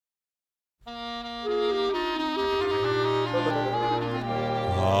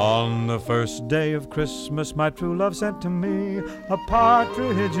On the first day of Christmas, my true love sent to me a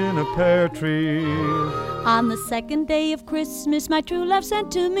partridge in a pear tree. On the second day of Christmas, my true love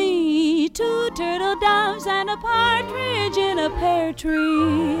sent to me 2 turtle doves and a partridge in a pear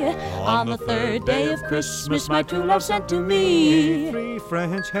tree. On the third day of Christmas, my true love sent to me 3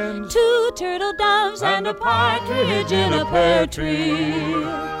 French hens, 2 turtle doves and a partridge in a pear tree.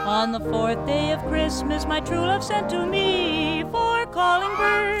 On the fourth day of Christmas, my true love sent to me 4 calling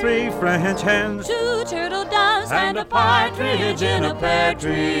birds, 3 French hens, 2 turtle doves and a partridge in a pear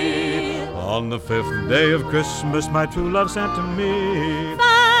tree. On the 5th day of Christmas, my true love sent to me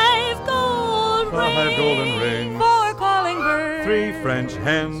 5 golden rings, 4 calling birds, 3 French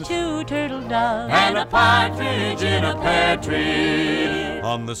hens, 2 turtle doves and a partridge in a pear tree.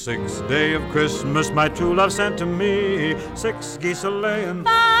 On the 6th day of Christmas, my true love sent to me 6 geese a-laying,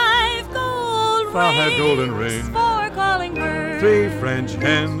 5 golden rings, 4 calling birds, 3 French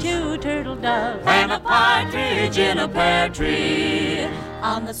hens, 2 turtle doves and a partridge in a pear tree.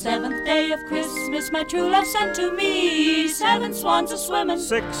 On the 7th day of Christmas, my true love sent to me 7 swans a-swimming,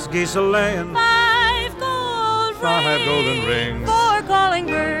 6 geese a-laying, 5 golden rings, 4 calling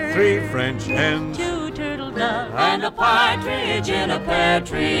birds, 3 French hens, 2 turtle doves and a partridge in a pear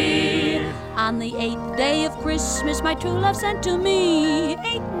tree. On the 8th day of Christmas, my true love sent to me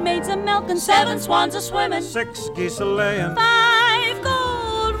 8 maids a-milking, 7 swans a-swimming, 6 geese a-laying, 5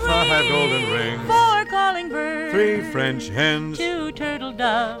 golden rings, 4 calling birds, 3 French hens, 2 turtle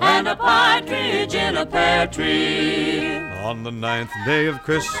doves and a partridge in a pear tree. On the 9th day of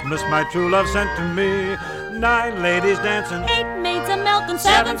Christmas, my true love sent to me 9 ladies dancing, 8 maids a-milking,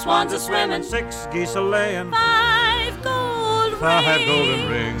 7 swans a-swimming, 6 geese a-laying, 5 golden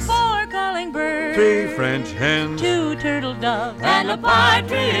rings, 4 calling birds, 3 French hens, 2 turtle doves and a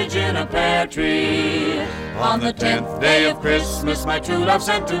partridge in a pear tree. On the 10th day of Christmas, my true love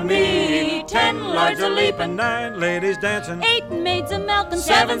sent to me 10 lords a-leaping, 9 ladies dancing, 8 maids a-milking,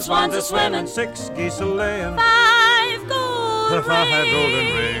 7 swans a-swimming, 6 geese a-laying, 5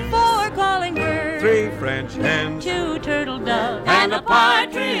 golden rings, 4 calling birds, 3 French hens, 2 turtle doves and a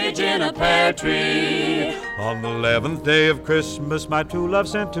partridge in a pear tree. On the 11th day of Christmas, my true love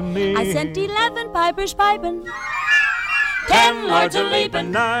sent to me I sent 11 pipers piping, 10 lords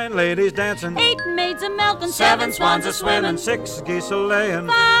a-leaping, 9 ladies dancing, 8 maids a-milking, 7 swans a-swimming, 6 geese a-laying,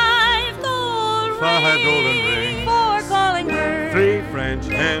 5 golden rings, 4 calling birds, 3 French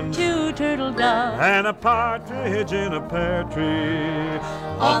hens, 2 turtle doves and a partridge in a pear tree.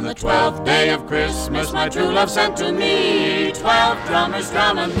 On the 12th day of Christmas, my true love sent to me 12 drummers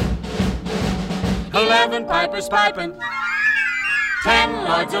drumming, 11 pipers piping, 10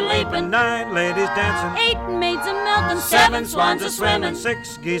 lords a-leaping, 9 ladies dancing, 8 maids a-milking, 7 swans a-swimming,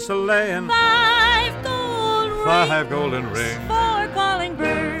 6 geese a-laying, 5 golden rings, 4 calling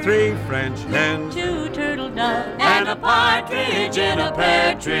birds, 3 French hens, 2 turtle doves and a partridge in a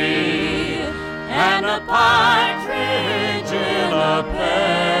pear tree. And a partridge in a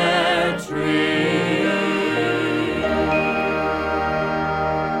pear tree.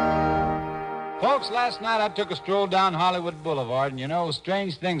 Folks, last night I took a stroll down Hollywood Boulevard, and you know,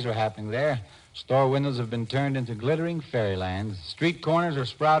 strange things are happening there. Store windows have been turned into glittering fairylands. Street corners are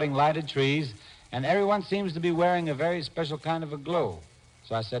sprouting lighted trees, and everyone seems to be wearing a very special kind of a glow.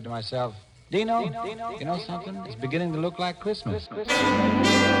 So I said to myself, Dino, you know something? It's beginning to look like Christmas.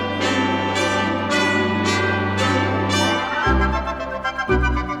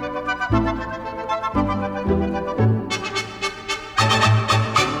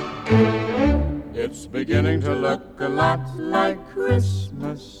 It's beginning to look a lot like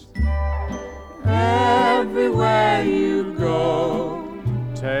Christmas everywhere you go.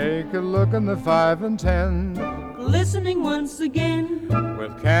 Take a look in the 5 and 10, Glistening once again,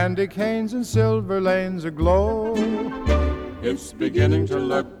 with candy canes and silver lanes aglow. It's beginning to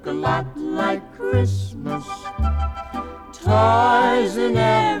look a lot like Christmas. Toys in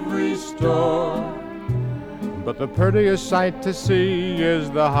every store. But the prettiest sight to see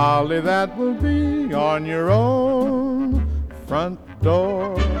is the holly that will be on your own front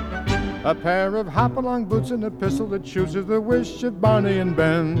door. A pair of hop-along boots and a pistol that shoots is the wish of Barney and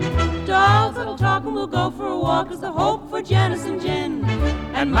Ben. dolls that'll talk and we'll go for a walk is the hope for Janice and Jen.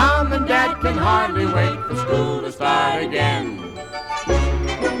 And Mom and Dad can hardly wait for school to start again.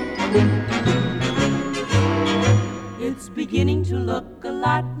 It's beginning to look a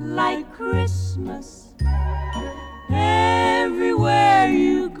lot like Christmas everywhere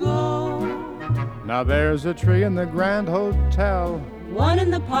you go. Now there's a tree in the Grand Hotel, One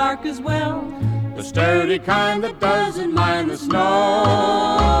in the park as well, the sturdy kind that doesn't mind the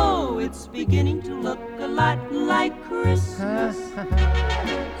snow. It's beginning to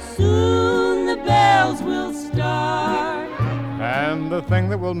And the thing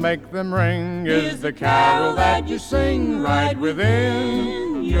that will make them ring is the carol that you sing right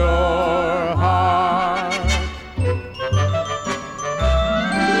within your heart.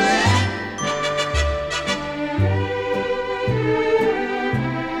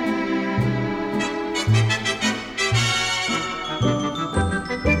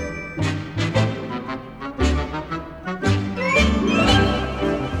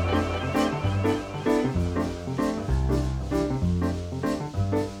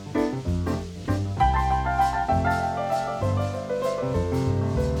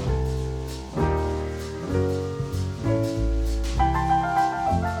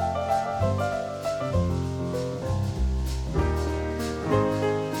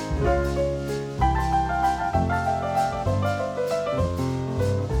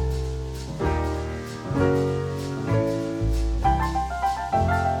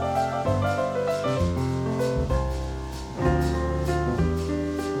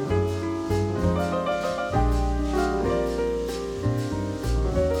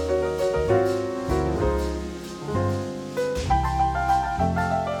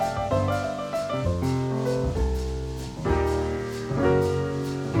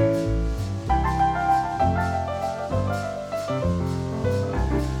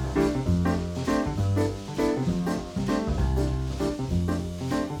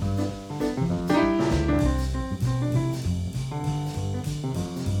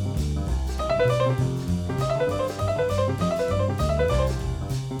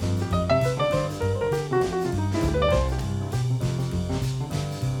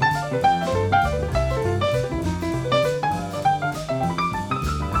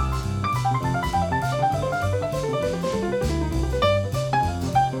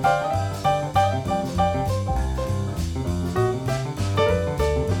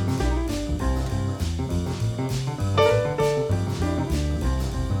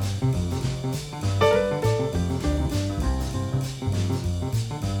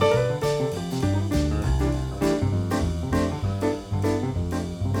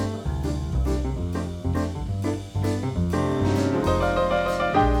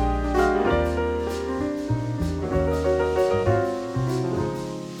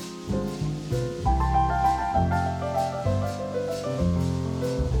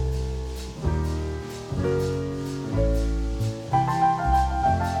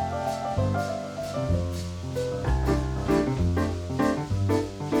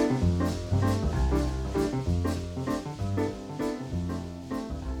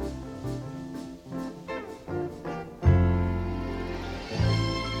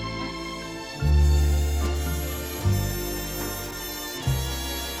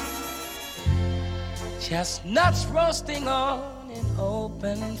 Chestnuts roasting on an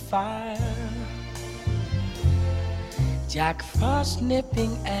open fire, Jack Frost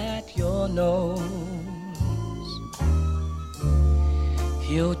nipping at your nose,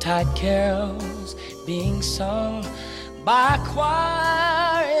 Yuletide carols being sung by a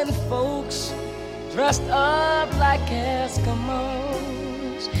choir and folks dressed up like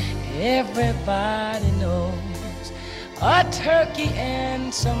Eskimos. Everybody knows a turkey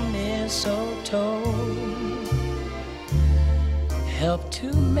and some mistletoe help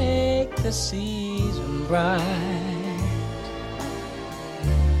to make the season bright.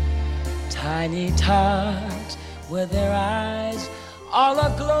 Tiny tots with their eyes all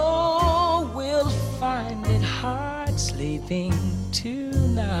aglow will find it hard sleeping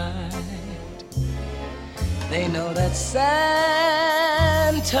tonight. They know that Santa's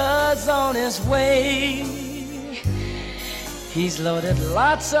on his way. He's loaded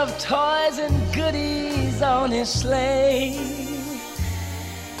lots of toys and goodies on his sleigh.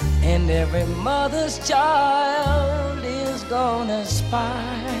 And every mother's child is gonna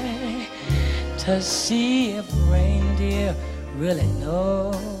spy to see if reindeer really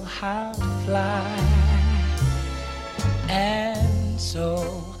know how to fly. And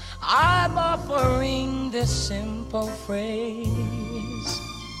so I'm offering this simple phrase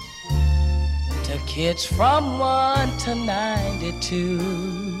to kids from 1 to 92.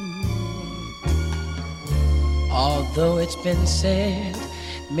 Although it's been said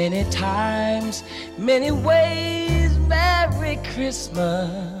many times, many ways, Merry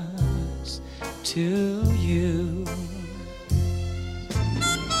Christmas to you.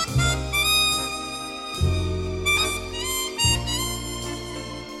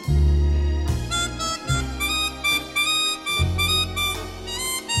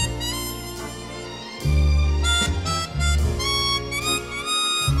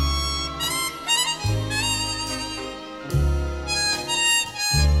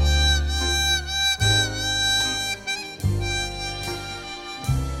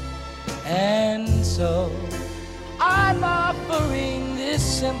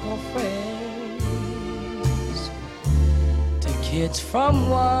 this simple phrase to kids from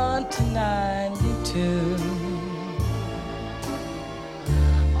 1 to 92.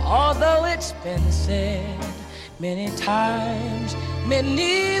 Although it's been said many times,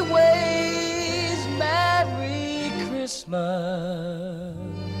 many ways, Merry Christmas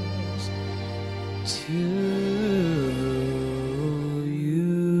to you.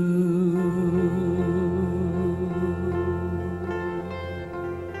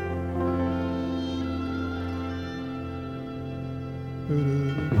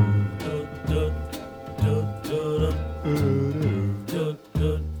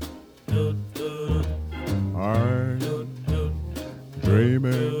 I'm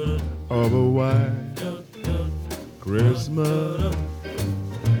dreaming of a white Christmas,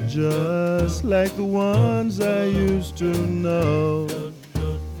 just like the ones I used to know,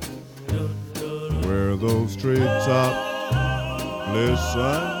 where those treetops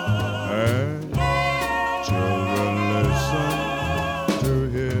listen and children listen to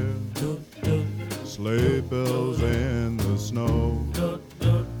hear sleigh bells in the snow,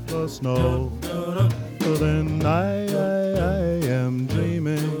 the snow. But then I am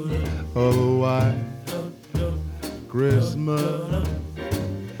dreaming of a white Christmas,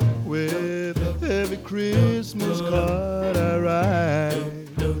 with every Christmas card I write.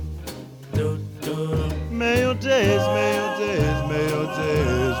 May your days, may your days, may your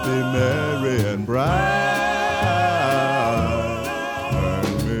days be merry and bright, and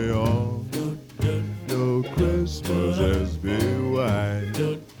may all your Christmases be white.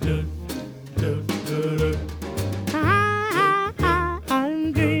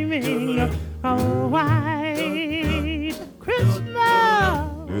 I'm dreaming of a white Christmas,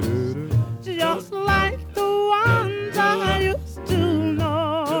 just like the ones I used to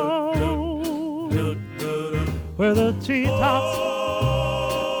know, where the treetops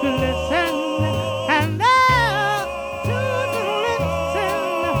glisten and the children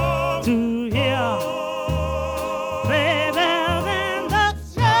listen to hear sleigh bells in the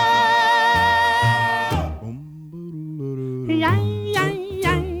snow. Yeah, yeah,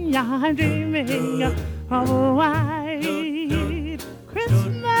 yeah, yeah, I'm dreaming of a white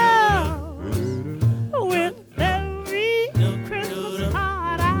Christmas, with every Christmas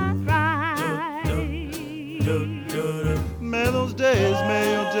card I write. May those days, may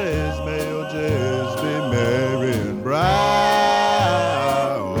your days, may your days be merry and bright,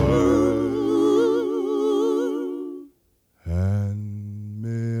 and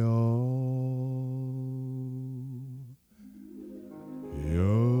may all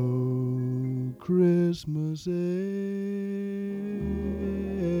your Christmases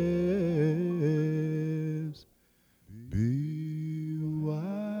be white.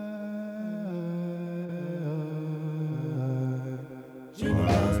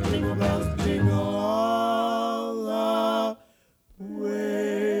 Jingle bells, jingle all the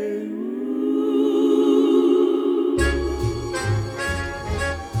way.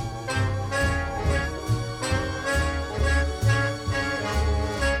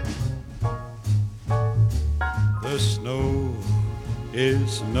 The snow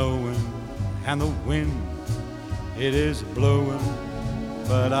is snowing and the wind, it is blowing,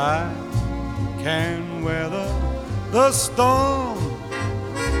 but I can weather the storm.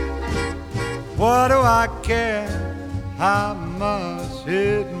 What do I care how much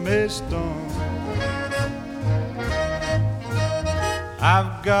it may storm?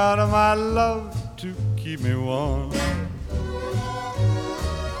 I've got my love to keep me warm.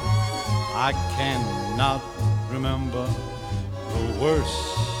 I cannot remember the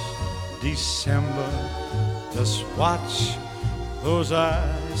worst December. Just watch those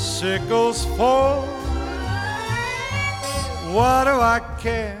icicles fall. What do I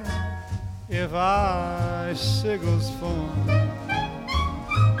care if icicles fall?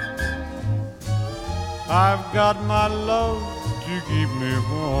 I've got my love to keep me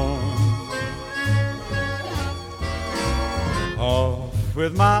warm. Off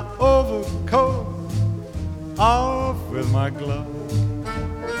with my overcoat, off with my gloves.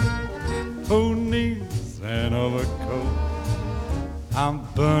 Who needs an overcoat? I'm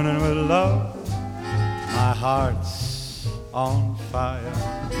burning with love. My heart's on fire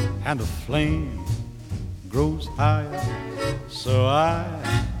and the flame grows higher. So I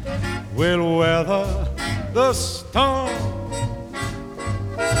will weather the storm.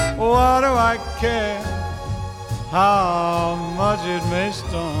 What do I care how much it may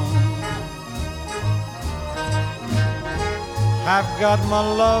storm? I've got my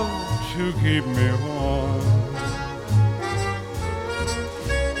love to keep me warm.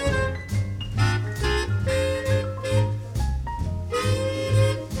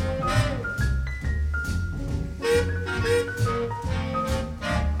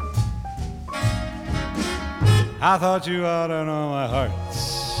 I thought you ought to know my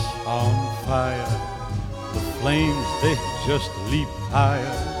heart's on fire. The flames, they just leap higher.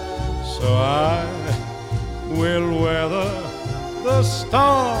 So I will weather the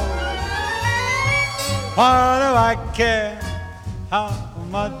storm. Why do I care how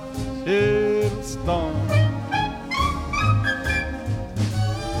much it'll storm?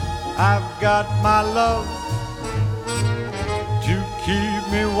 I've got my love to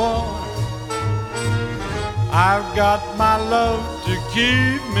keep me warm. I've got my love to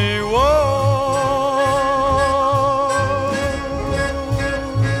keep me warm.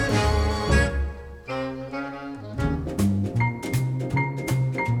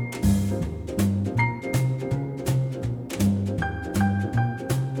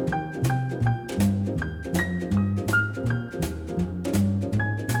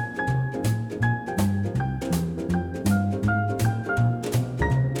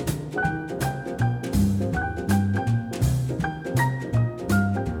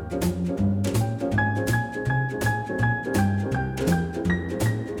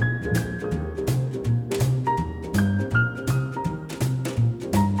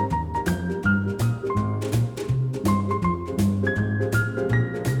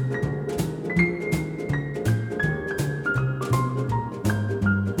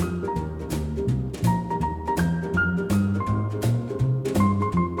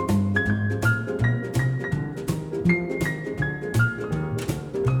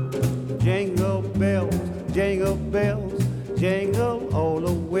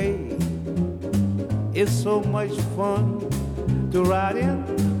 It's so much fun to ride in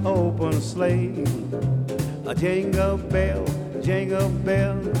open sleigh. A jingle bell, jingle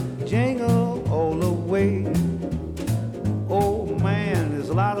all the way. Oh man, it's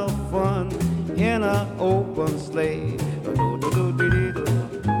a lot of fun in an open sleigh.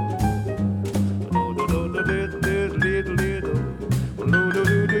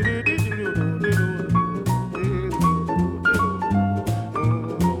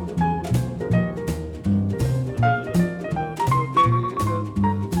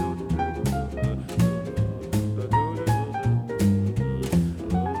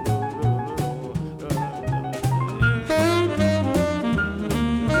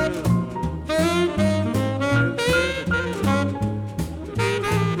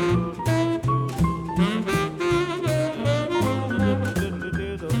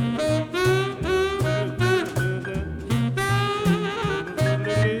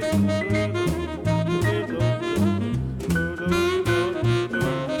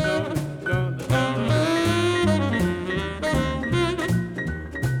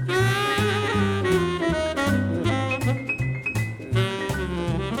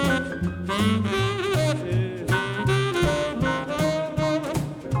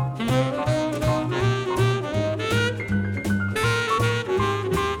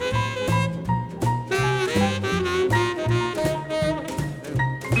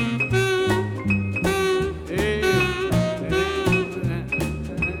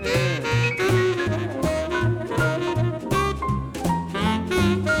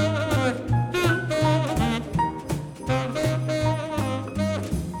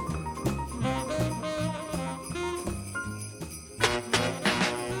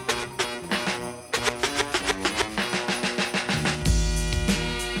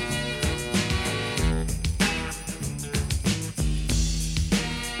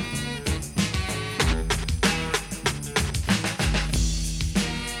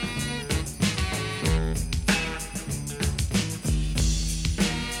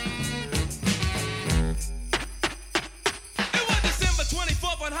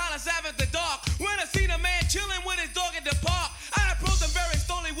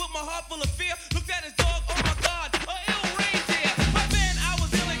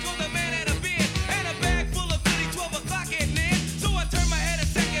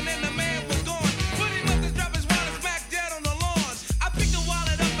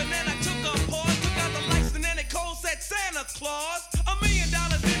 Claus, $1 million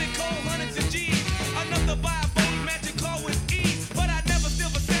in it, cold hundreds of G's. Enough to buy a boat, magic car with ease. But I never steal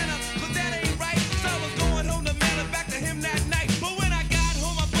for Santa, cause that ain't right. So I was going home to mail it back to him that night. But when I got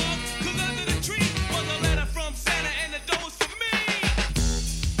home, I bugged, cause under the tree was a letter from Santa and the door was for me.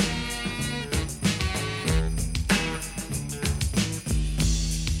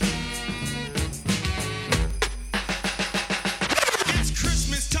 It's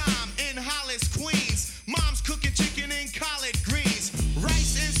Christmas time in Hollis, Queens. Mom's cooking chicken and collard greens,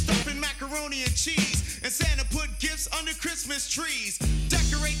 rice and stuffing, macaroni and cheese, and Santa put gifts under Christmas trees.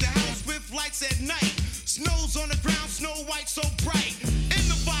 Decorate the house with lights at night. Snow's on the ground, snow white so bright. In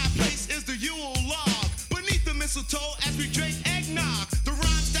the fireplace is the Yule log. Beneath them is mistletoe as we drink eggnog. The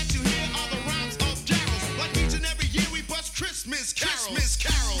rhymes that you hear are the rhymes of carols. Like each and every year we bust Christmas carols. Christmas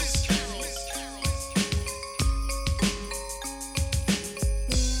carols.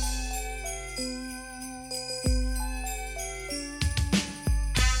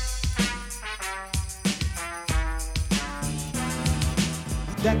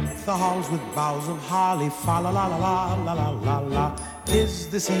 Deck the halls with boughs of holly, fa la la la la la la la la. 'Tis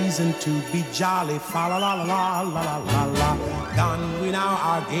the season to be jolly, fa la la la la la la la la. Don we now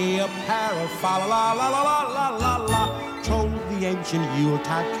our gay apparel, fa la la la la la la la la. Troll the ancient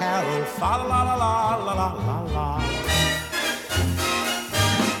Yuletide carol, fa la la la la la la la la.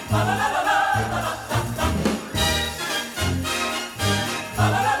 Fa la la la la la la.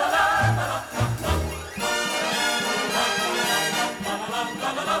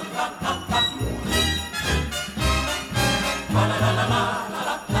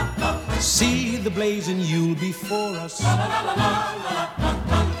 See the blazing Yule before us.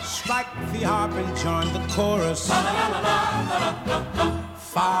 Strike the harp and join the chorus.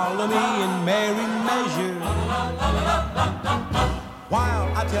 Follow me in merry measure while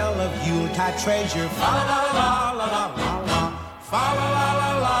I tell of Yuletide treasure. Fa la la la la la la la. Fa la la la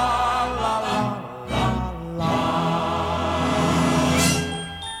la la la la la.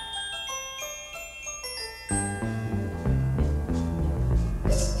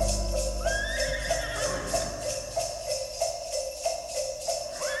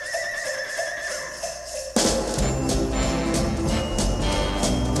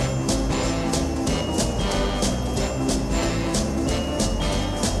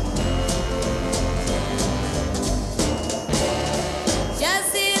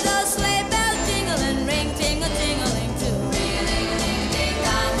 Just see those sleigh bells jingling, ring, tingle-tingling too.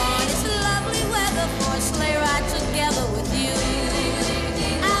 Come on, it's lovely weather for a sleigh ride together with you.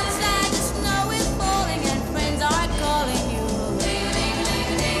 Outside the snow is falling and friends are calling you.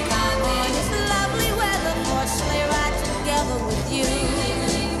 Come on, it's lovely weather for a sleigh ride together with you.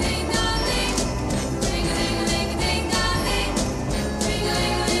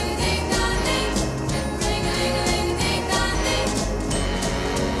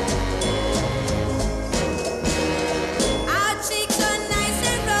 Our cheeks are nice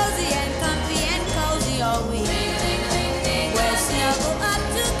and rosy and comfy and cozy all week. We're snuggled up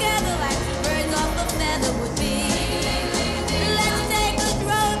together like two birds off a feather would be. Let's take a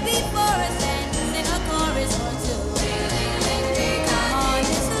road before us and sing a chorus or two. Come on,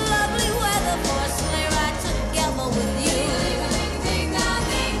 it's lovely weather for a sleigh ride together with you.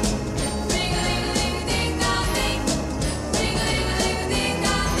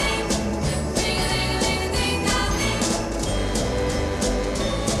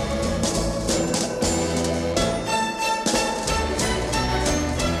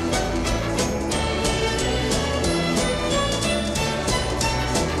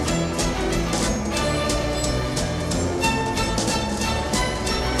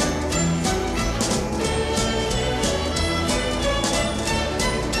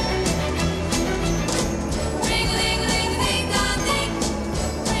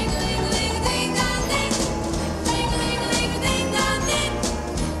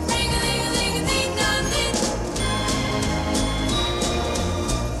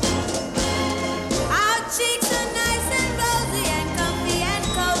 Our cheeks are nice and rosy and comfy and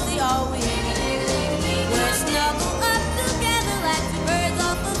cozy all week. We're snuggled up together like two birds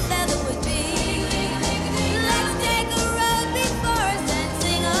off a feather would be. Let's take a road before us and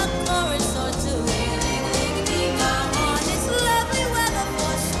sing a chorus or two. Come on, it's lovely weather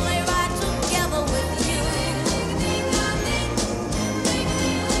for a sleigh ride together with you.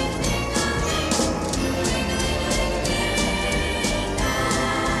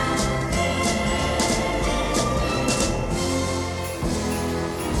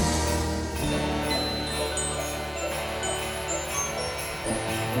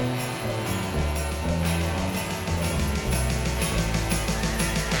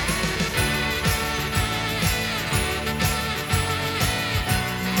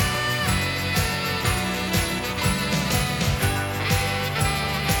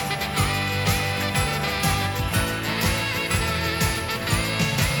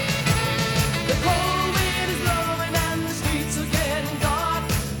 The cold wind is blowing and the streets are getting dark.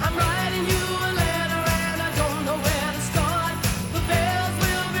 I'm writing you a letter and I don't know where to start. The bells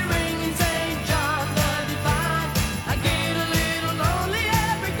will be ringing.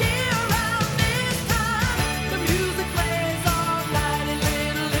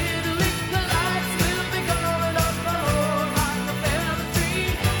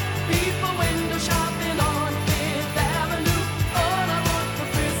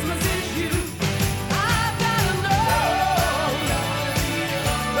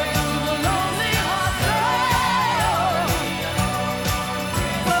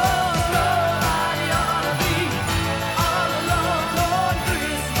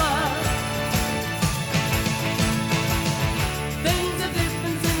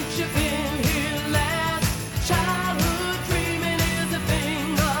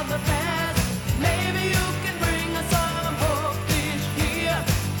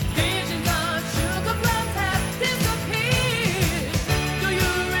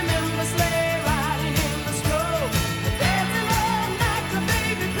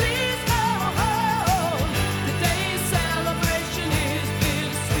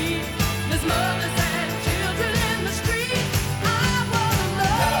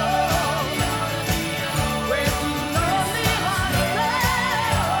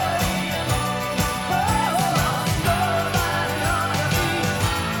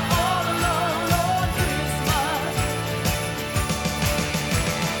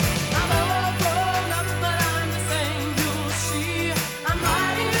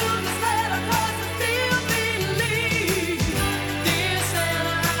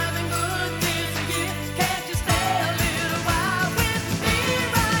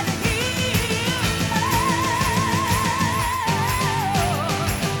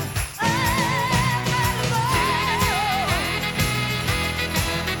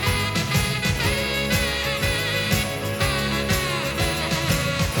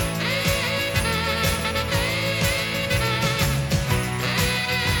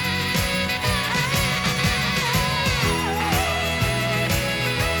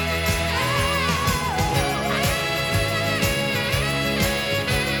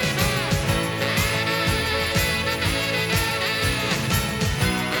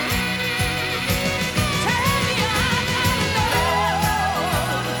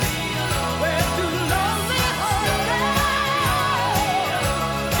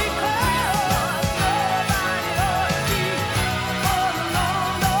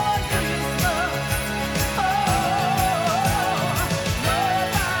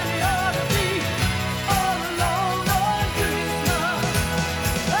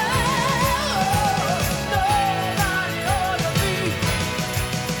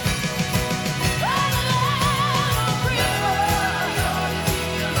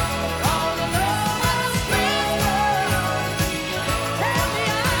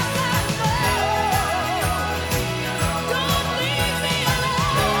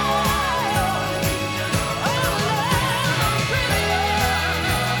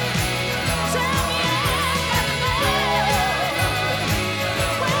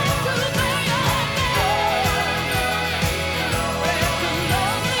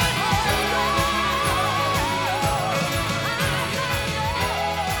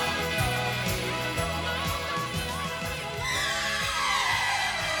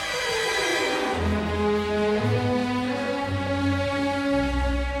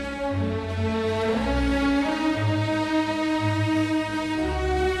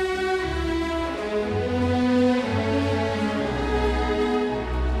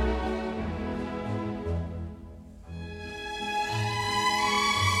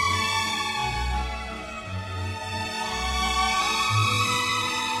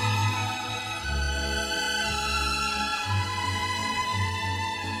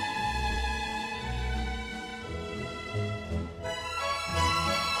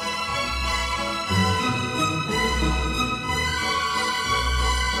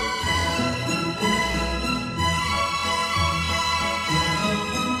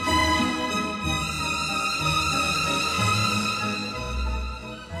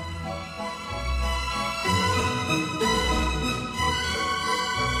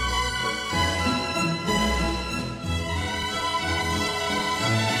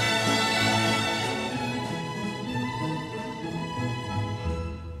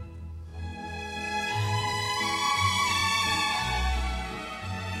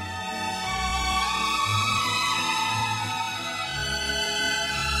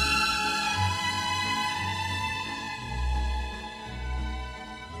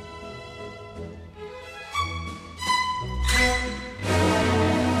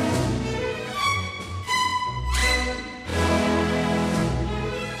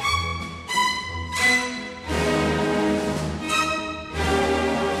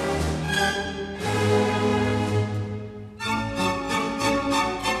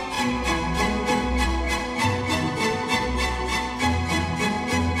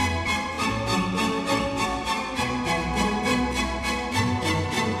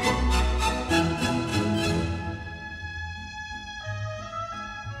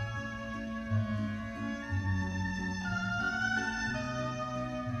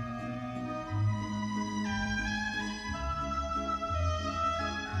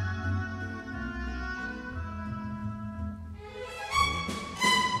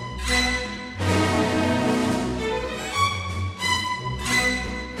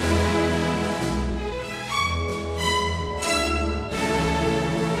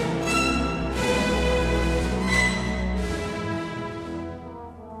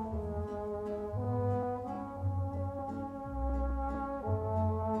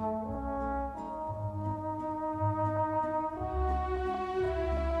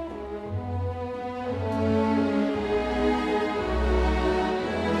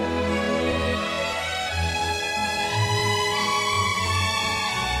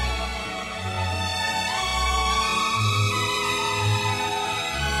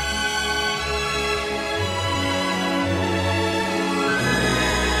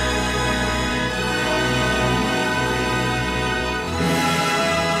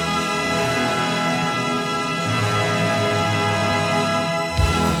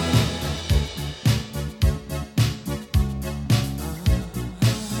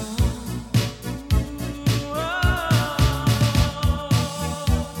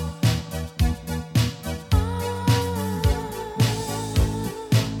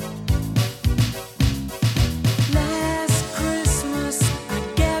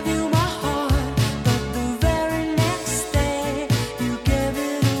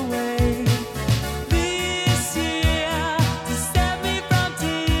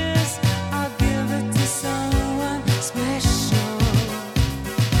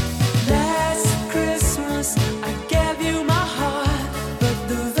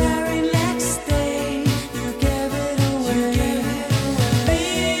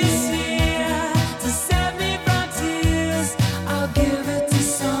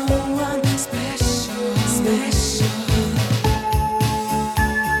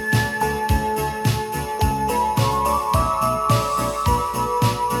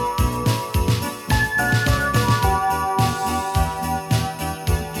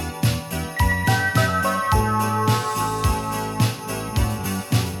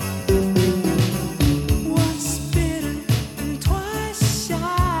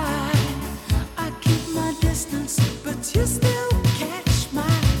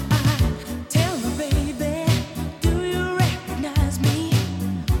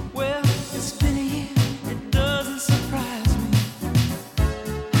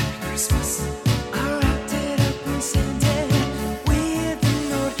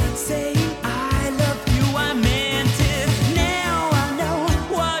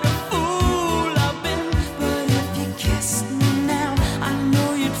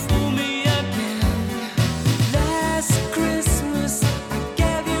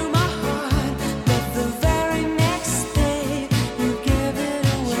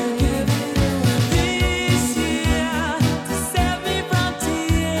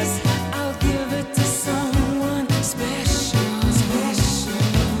 I'll give it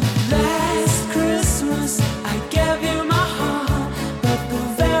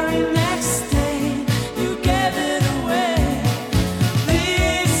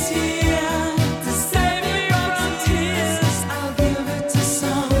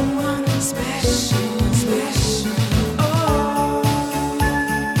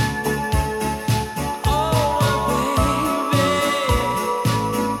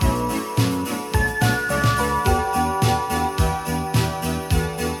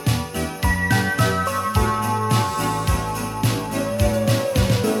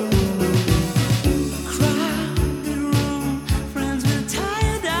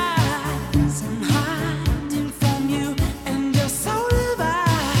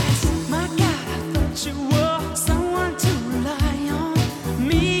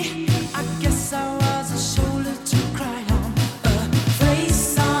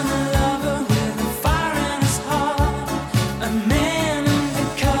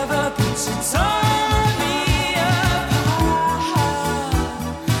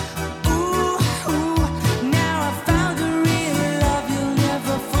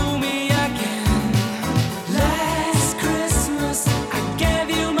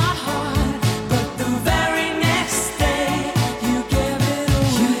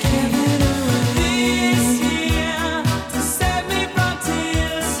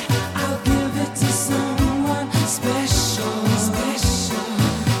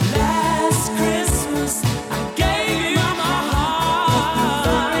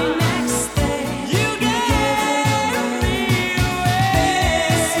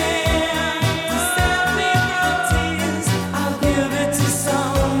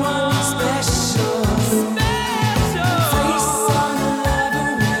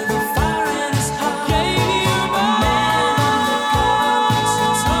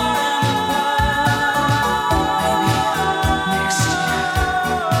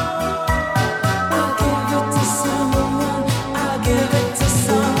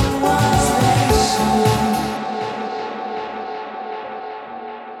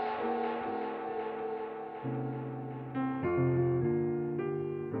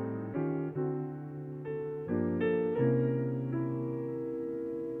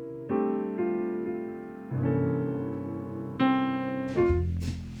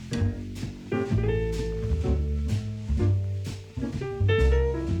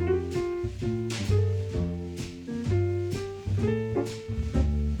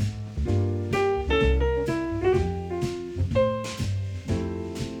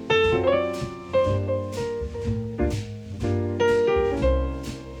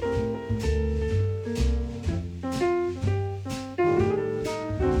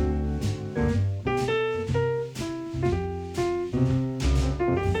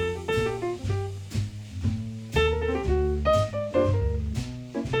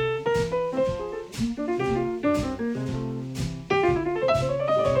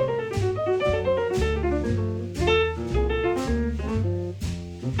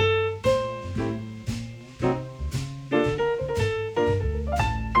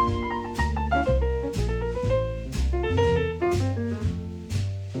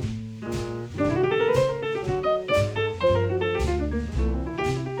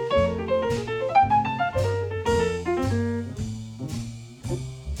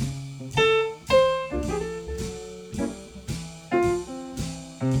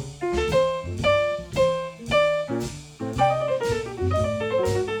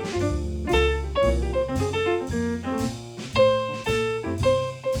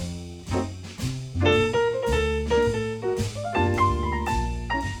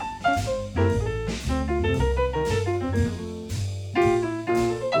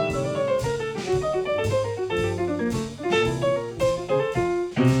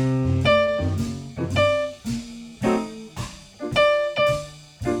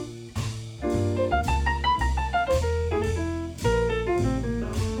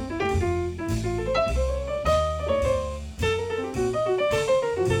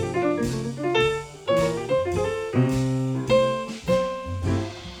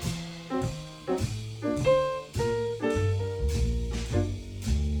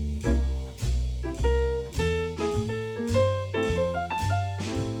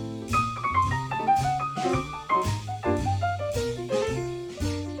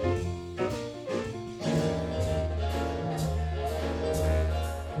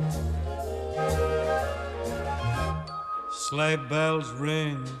sleigh bells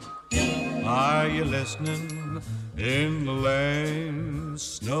ring. Are you listening? In the lane,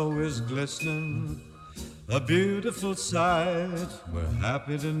 snow is glistening. A beautiful sight. We're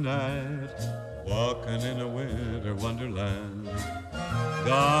happy tonight, walking in a winter wonderland.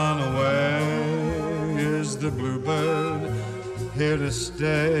 Gone away is the bluebird. Here to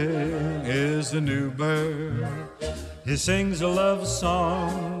stay is a new bird. He sings a love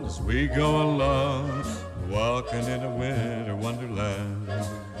song as we go along, walking in a winter wonderland.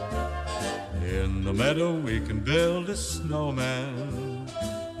 In the meadow we can build a snowman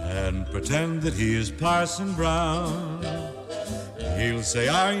and pretend that he is Parson Brown. He'll say,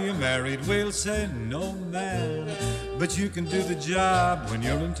 are you married? We'll say, no, man, but you can do the job when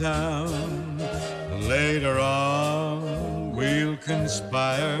you're in town. Later on we'll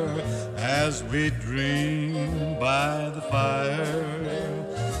conspire as we dream by the fire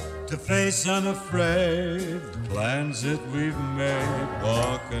to face unafraid the plans that we've made,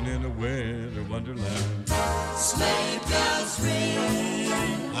 walking in a winter wonderland. Sleigh bells ring.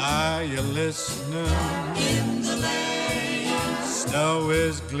 Are you listening? In the lane. Snow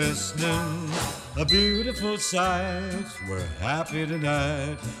is glistening, a beautiful sight. We're happy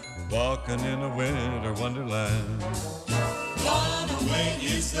tonight, walking in a winter wonderland. Gone away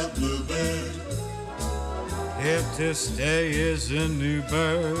is the bluebird. Here to stay is a new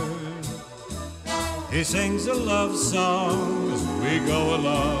bird. He sings a love song as we go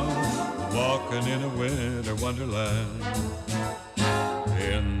along, walking in a winter wonderland.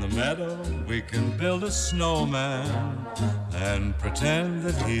 In the meadow we can build a snowman and pretend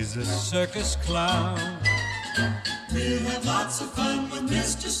that he's a circus clown. We'll have lots of fun with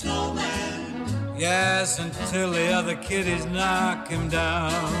Mr. Snowman. Yes, until the other kiddies knock him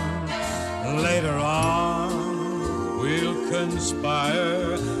down. Later on we'll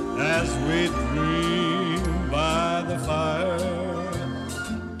conspire as we dream by the fire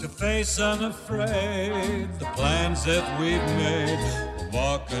to face unafraid the plans that we've made,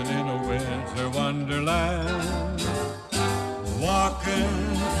 walking in a winter wonderland,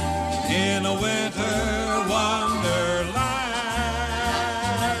 walking in a winter wonderland.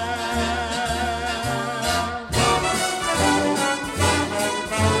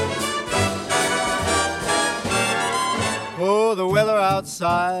 Oh, the weather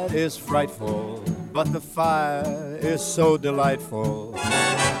outside is frightful, but the fire is so delightful.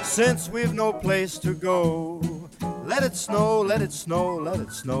 Since we've no place to go, let it snow, let it snow, let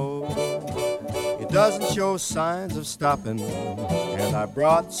it snow. It doesn't show signs of stopping, and I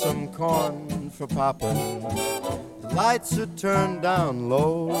brought some corn for popping. The lights are turned down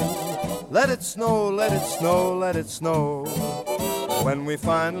low. Let it snow, let it snow, let it snow. When we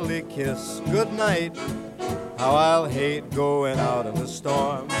finally kiss goodnight, how I'll hate going out in the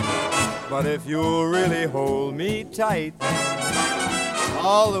storm. But if you'll really hold me tight,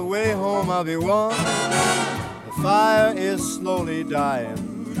 all the way home I'll be warm. The fire is slowly dying,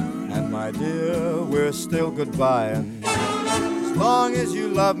 and my dear, we're still goodbying. As long as you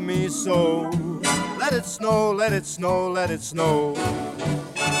love me so, let it snow, let it snow, let it snow.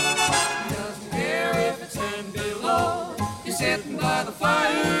 He doesn't care if it's 10 below. He's sitting by the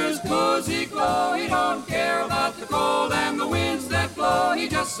fire's cozy glow. He don't care about the cold and the winds that blow. He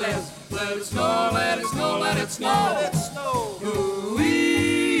just says, let it snow, let it snow, let it snow. Let it snow.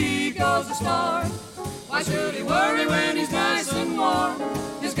 Ooh-wee goes the Starr. Why should he worry when he's nice and warm?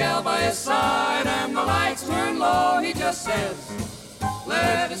 His gal by his side and the lights turn low. He just says,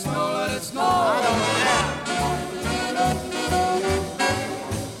 let it snow, let it snow. I don't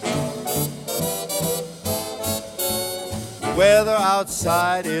The weather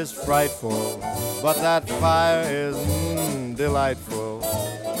outside is frightful, but that fire is delightful.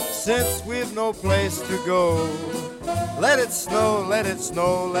 Since we've no place to go, let it snow, let it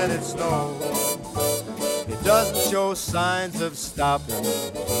snow, let it snow. It doesn't show signs of stopping,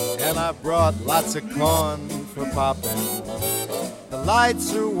 and I brought lots of corn for popping. The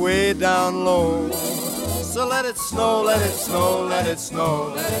lights are way down low, so let it snow, let it snow, let it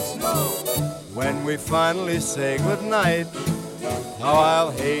snow, let it snow. When we finally say goodnight, how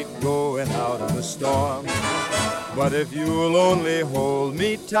I'll hate going out in the storm. But if you'll only hold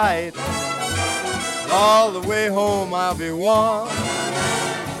me tight, all the way home I'll be warm.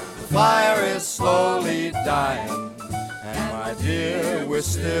 The fire is slowly dying, and my dear, we're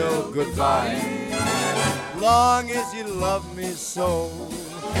still goodbying. Long as you love me so,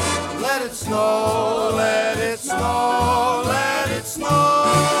 let it snow, let it snow, let it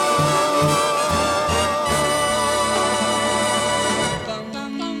snow.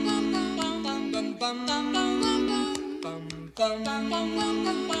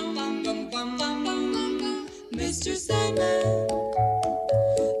 Mr. Sandman,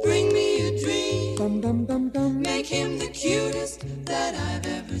 bring me a dream. Bum bum bum bum. Make him the cutest that I've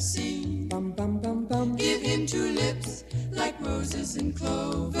ever seen. Bum bum bum bum. Give him two lips like roses and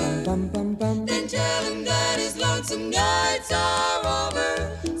clover. Bum bum bum. Then tell him that his lonesome nights are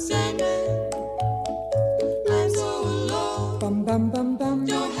over. Sandman, I'm so alone. Bum bum bum bum.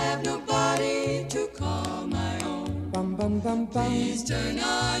 Don't have nobody to call my own. Bum bum bum bum. Please turn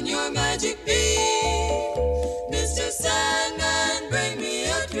on your magic beam. Mr. Sandman, bring me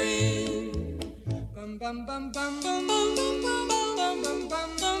a dream. Bum bum bum bum bum bum bum bum bum bum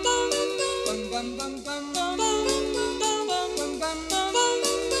bum bum bum bum bum.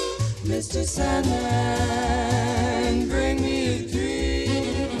 Mr. Sandman, bring me a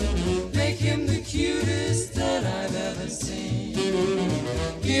dream. Make him the cutest that I've ever seen.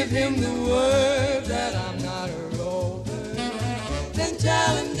 Give him the word that I'm not a rover. Then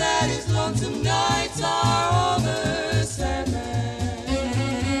tell him that his lonesome nights are over. Sandman,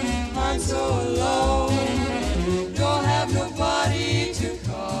 I'm so alone. Don't have nobody to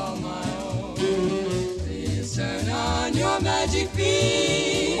call my own. Please turn on your magic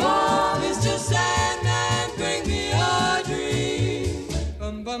beam. Mr. Sandman, bring me a dream.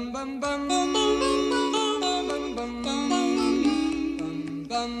 Bum bum bum bum bum bum bum bum bum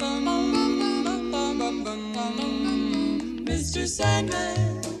bum bum. Mr.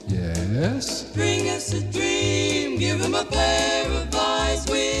 Sandman, Yes? bring us a dream. Give him a pair of eyes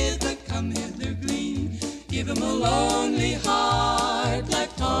with a come-hither gleam. Give him a lonely heart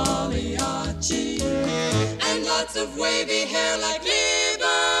like Pagliacci, and lots of wavy hair like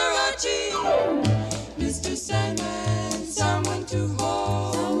Liberace. Mr. Sandman, someone to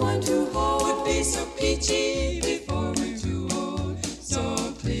hold would be so peachy before we're too old. So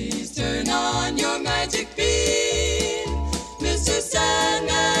please turn on your magic beam. Mr.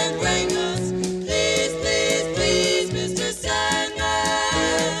 Sandman, bring us, please, please, please, Mr.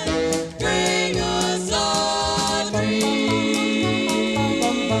 Sandman, bring us a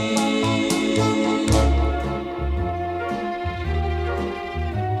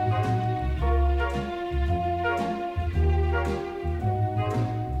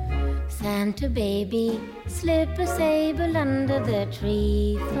Santa baby, slip a sable under the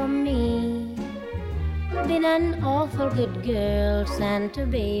tree for me. Been an awful good girl, Santa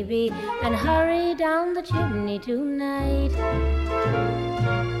baby, and hurry down the chimney tonight.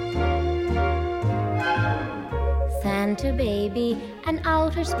 Santa baby, an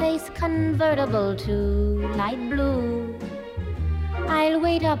outer space convertible to light blue. I'll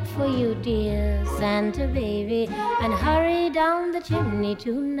wait up for you, dear Santa baby, and hurry down the chimney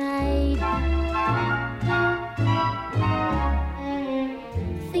tonight.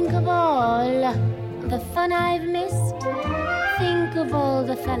 Think of all the fun I've missed. Think of all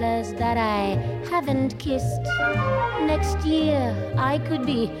the fellas that I haven't kissed. Next year I could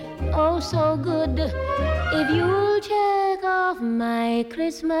be oh so good if you'll check off my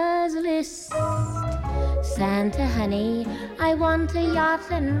Christmas list. Santa honey, I want a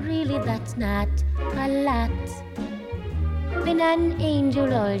yacht, and really that's not a lot. Been an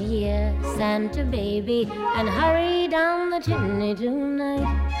angel all year, Santa baby, and hurry down the chimney tonight.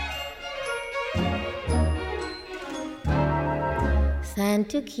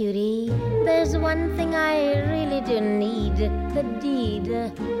 Santa cutie, there's one thing I really do need, the deed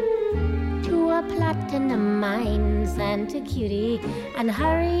to a platinum mine, Santa cutie, and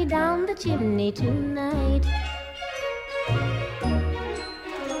hurry down the chimney tonight.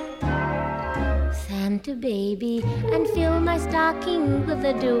 Santa baby, and fill my stocking with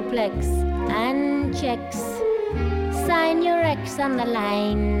a duplex and checks. Sign your X on the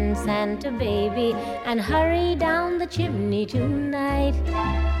line, Santa baby, and hurry down the chimney tonight.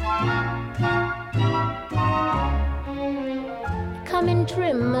 Come and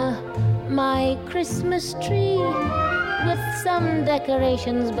trim my Christmas tree with some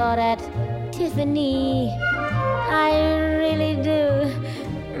decorations bought at Tiffany. I really do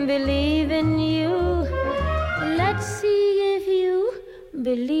believe in you. Let's see if you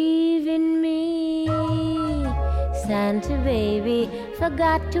believe in me. Santa baby,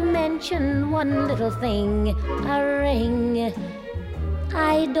 forgot to mention one little thing, a ring.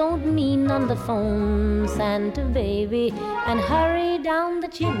 I don't mean on the phone, Santa baby, and hurry down the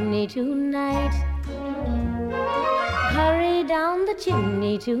chimney tonight. Hurry down the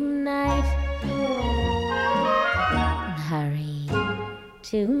chimney tonight. Hurry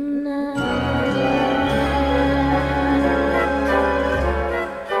tonight.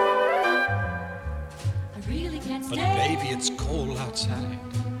 But baby, it's cold outside.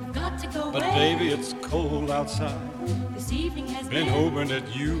 But baby, it's cold outside. This evening has been hoping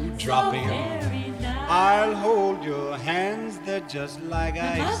that you drop in. I'll hold your hands, they're just like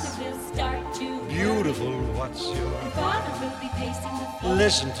My ice. mother will start to Beautiful, what's Your your... father will be pacing the floor.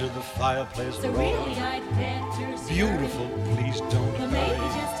 Listen to the fireplace So roar. really I'd better start. Beautiful, please don't But maybe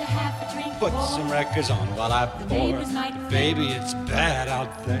hurry. just a half a drink Put more. some records on while I The pour. neighbors might think. Baby, it's bad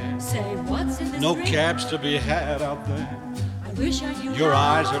out there. Say, what's in this No drink? cabs to be had out there. I wish I knew Your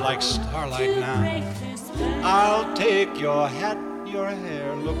how eyes are like starlight to now. break this spell. I'll take your hat, your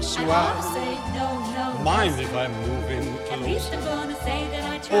hair looks I wanna swell. say no, no. Mind yes. if I move in At least close? I'm gonna say that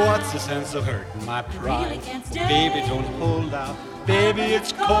I tried. What's the sense of hurting my really pride? can't stay. Baby, don't hold out. Baby,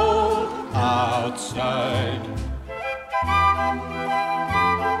 it's cold outside.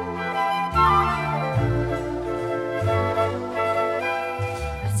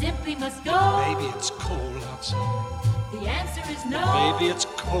 I simply must go. Baby, it's cold outside. The answer is no. Baby, it's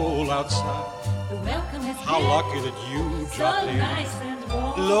cold outside. The welcome has How been lucky that you so dropped in. nice and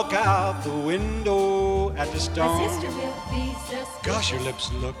warm. Look out the window at the My storm. sister will be suspicious. Gosh, your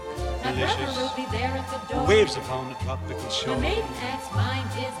lips look My brother delicious. will be there at the door. Waves upon the tropical The shore. maiden aunt's mind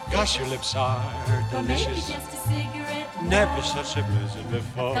is Gosh, your lips are Or maybe delicious. just a cigarette more. Never such a blizzard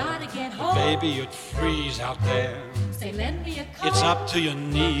before. Gotta get home. Baby, you'd freeze out there. Say, lend me a coat. It's up to your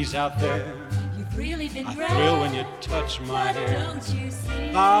knees out there. You've really been I great. thrill when you touch my But hair. don't you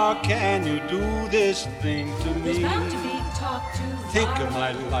see? How can you do this thing to There's me? bound to be talk to Think hard. of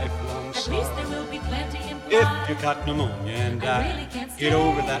my lifelong At least sorrow. there will be plenty If implied. you got pneumonia and I die, really can't get stay.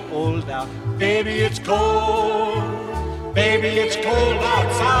 over that old doubt. Baby, it's cold. Baby, it's cold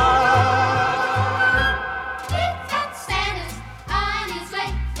outside. Big fat Santa's on his way.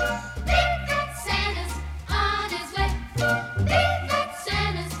 Big fat Santa's on his way. Big fat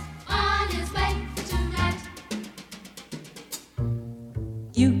Santa's on his way tonight.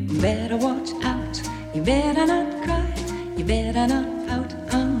 You better watch out, you better not cry, you better not pout,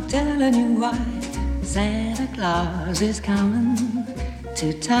 I'm telling you why. Santa Claus is coming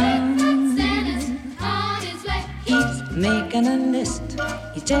to town. Santa's on his way. He's making a list,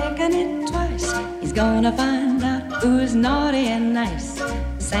 he's checking it twice. He's gonna find out who's naughty and nice.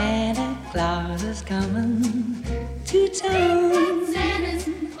 Santa Claus is coming to town. Santa's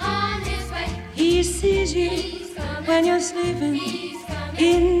on his way. He sees you He's coming. when you're sleeping. He's coming.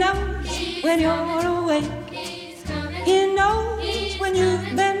 He knows when you're awake. He's coming. He knows when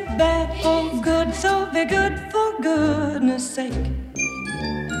you've been bad or good. So be good for goodness sake.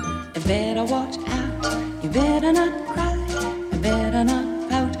 You better watch out. You better not cry. You better not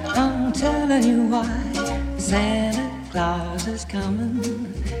pout. I'm telling you why. Santa Claus is coming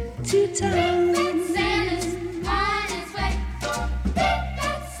to town. Santa's on his way. Big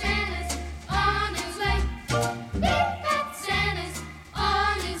fat Santa's on his way. Big fat Santa's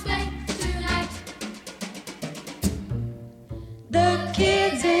on his way tonight. The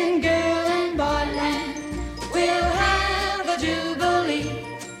kids in girl and boyland will have a jubilee.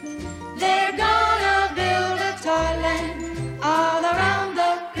 They're gonna build a toyland all around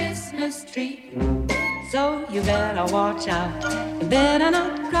the Christmas tree. So you better watch out, you better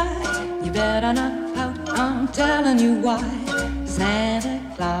not cry, you better not pout, I'm telling you why. Santa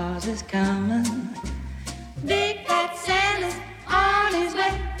Claus is coming. Big fat Santa's on his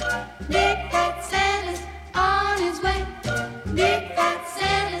way. Big fat Santa's on his way. Big fat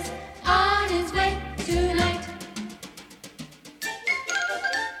Santa's on his way tonight.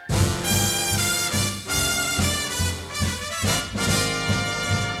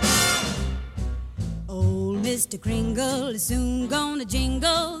 Old Mr. Kringle is soon gonna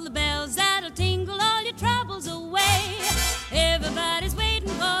jingle the bells that'll tingle all your troubles away. Everybody's waiting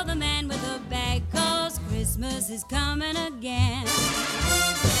for the man with the bag, 'cause Christmas is coming again.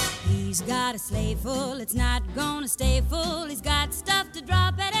 He's got a sleigh full, it's not gonna stay full. He's got stuff to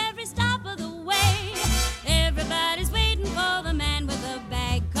drop at every stop of the way. Everybody's waiting for the man with the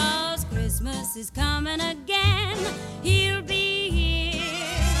bag, 'cause Christmas is coming again. He'll be here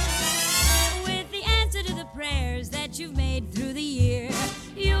with the answer to the prayers that you've made through the year.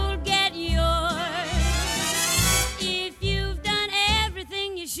 You'll get yours if you've done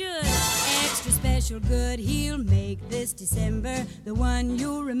everything you should. Extra special good, he'll make this December the one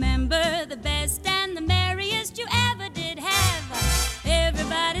you'll remember, the best and the merriest you ever did have.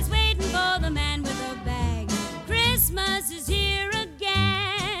 Everybody's waiting for the man with a bag. Christmas is here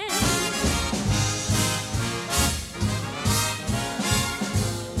again.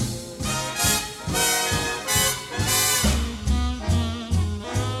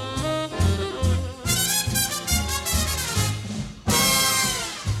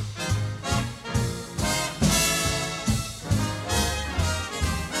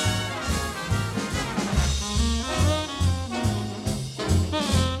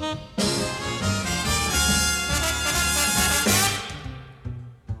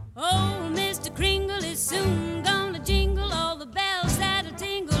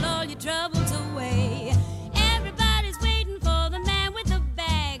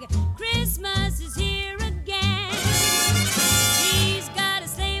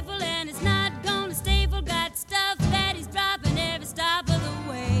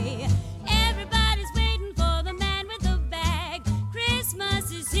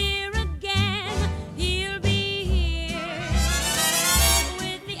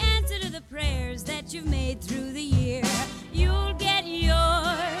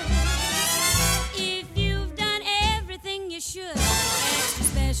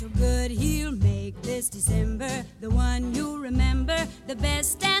 special good he'll make this December, the one you'll remember, the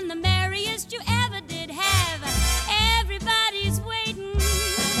best and the merriest you ever did have. Everybody's waiting,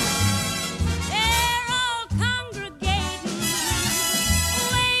 they're all congregating,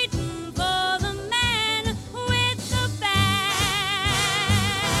 waiting for the man with the bag.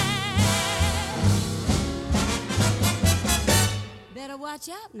 Better watch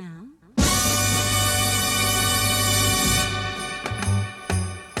out now.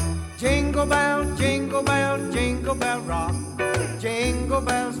 Jingle bell, jingle bell, jingle bell rock. Jingle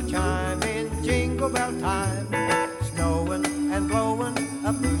bells chime in jingle bell time. Snowing and blowing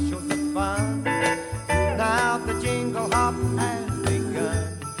up bushels of fun. Now the jingle hop has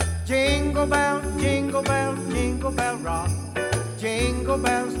begun. Jingle bell, jingle bell, jingle bell rock. Jingle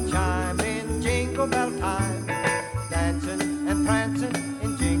bells chime in jingle bell time. Dancing and prancing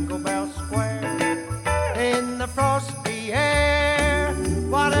in Jingle Bell Square. In the frosty air,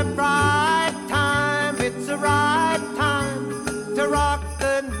 what a bright time. It's a right time to rock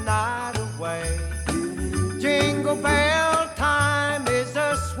the night away. Jingle bell time is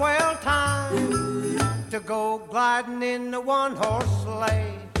a swell time to go gliding in a one-horse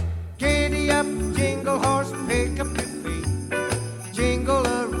sleigh. Giddy up, jingle horse, pick up your feet. Jingle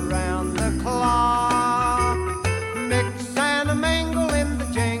around the clock. Mix and a mingle in the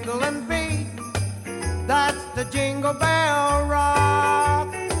jingle and beat. That's the Jingle Bell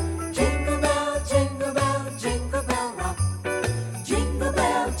Rock. Jingle bell, jingle bell, jingle bell rock. Jingle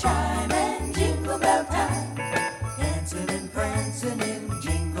bell chime and jingle bell time. Dancing and prancing in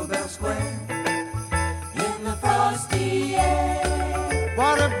Jingle Bell Square. In the frosty air.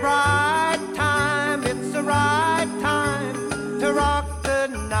 What a bright time, it's the right time to rock the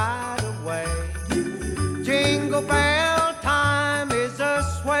night away. Jingle bell time is a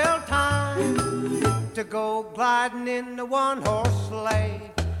swell time to go gliding in a one-horse sleigh.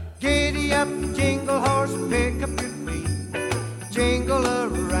 Giddy up, jingle horse, pick up your feet. Jingle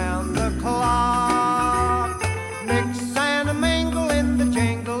around the clock. Mix and a mingle in the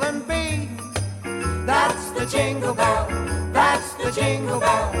jingle and beat. That's the Jingle Bell, that's the Jingle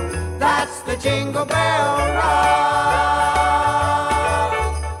Bell, that's the Jingle Bell Rock.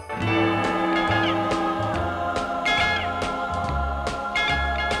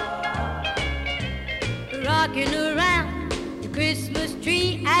 Rocking around the Christmas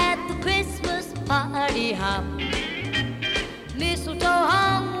tree at the Christmas party hop. Mistletoe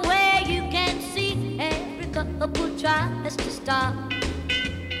hung where you can see every couple tries to stop.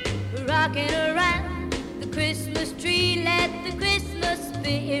 Rocking around the Christmas tree, let the Christmas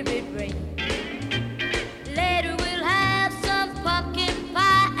spirit ring. Later we'll have some pumpkin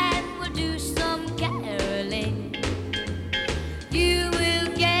pie and we'll do some caroling. You will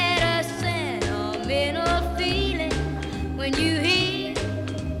get a sentimental feeling when you hear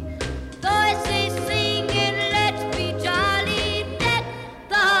voices singing, let's be jolly, deck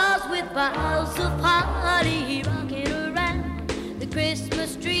the halls with boughs of holly. Rocking around the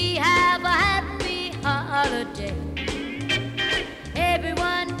Christmas tree, have a happy holiday.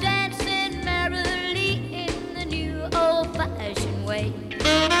 Everyone dancing merrily in the new old-fashioned way.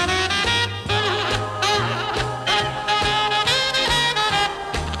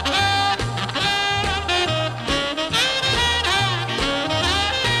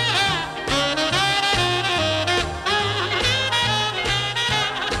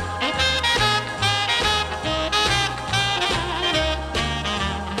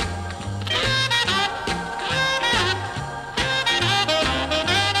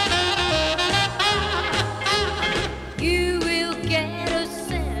 You will get a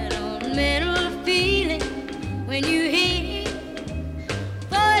sentimental feeling when you hear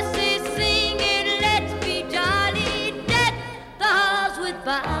voices singing, let's be jolly, deck the halls with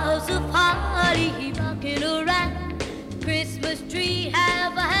boughs of holly. Rocking around the Christmas tree,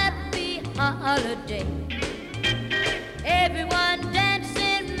 have a happy holiday. Everyone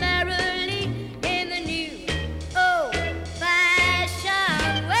dancing merrily in the new old-fashioned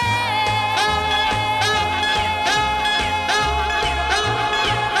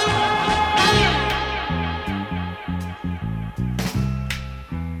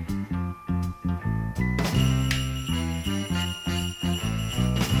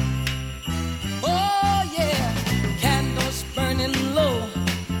Oh yeah, candles burning low,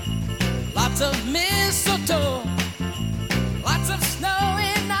 lots of mistletoe, lots of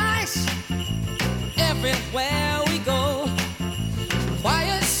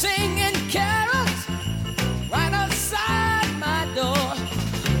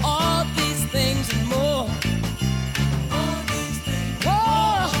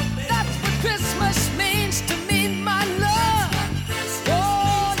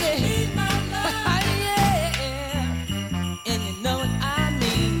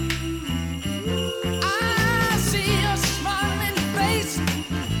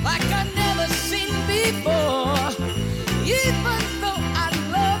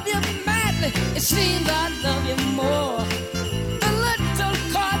it seems I love you more. The little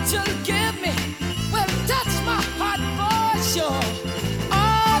card you'll give me will touch my heart for sure.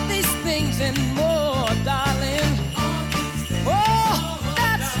 All these things and more, darling. Oh,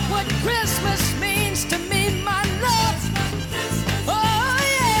 that's what Christmas means to me, my love. Oh,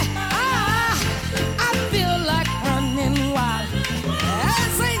 yeah, I feel like running wild.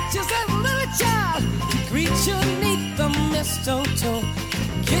 As anxious as a little child, greet you neath the mistletoe,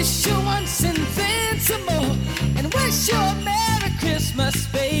 kiss you once and then some more, and wish you a Merry Christmas,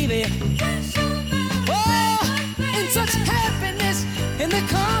 baby. Oh, in such happiness in the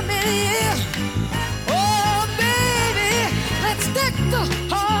coming year. Oh, baby, let's deck the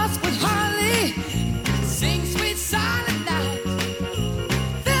halls with holly, sing sweet silent night,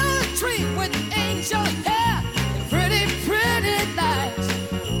 fill the tree with angel hair and pretty, pretty lights.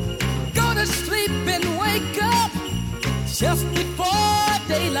 Go to sleep and wake up just before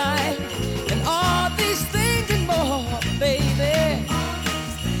daylight, and all these things and more, baby.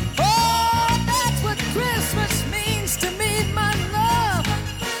 Oh, that's what Christmas means to me, my love.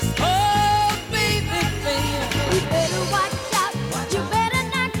 Oh, baby, baby. You better watch out, you better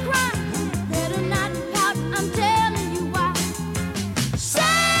not cry, better not pout, I'm telling you why.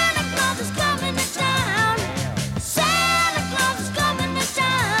 Santa Claus is coming to town. Santa Claus is coming to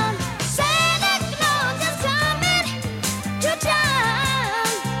town. Santa Claus is coming to town.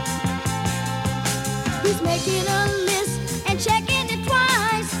 He's making a list and checking it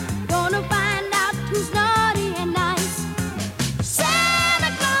twice. Gonna find out who's naughty and nice.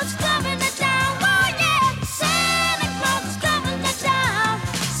 Santa Claus is coming to town. Oh yeah, Santa Claus is coming to town.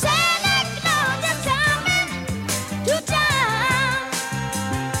 Santa Claus is coming to town.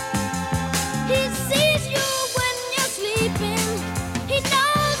 He sees you when you're sleeping. He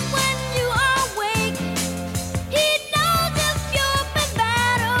knows when you are awake. He knows if you've been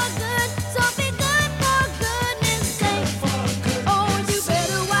bad or good. So be good for goodness sake. Oh, you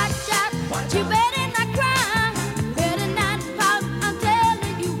better watch out. You better not cry. Better not pout. I'm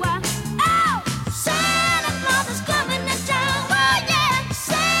telling you why. Oh, Santa Claus is coming to town. Oh yeah,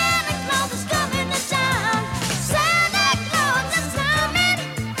 Santa Claus is coming to town. Santa Claus is coming to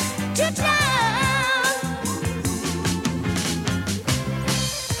town.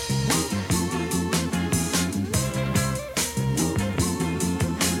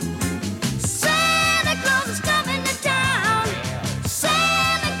 Santa Claus is coming to town.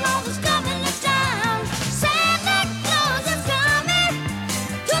 Santa Claus is coming to town. Santa Claus is coming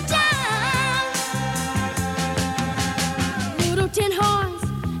to town. Little tin horns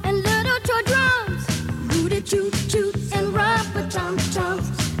and little toy drums, rooty toot toots and rubber tum tums,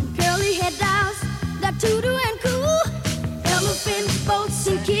 curly head dolls that toodle and coo, elephant boats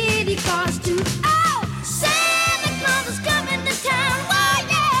and kitty cars too. Oh, Santa Claus is coming to town. Oh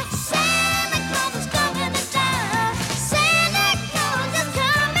yeah, Santa Claus is coming to town. Santa Claus is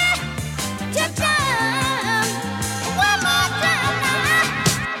coming to town. One more time now.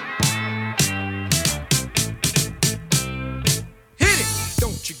 Hit it!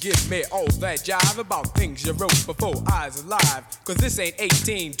 Don't you give me all that jive about things you wrote before I was alive. Cause this ain't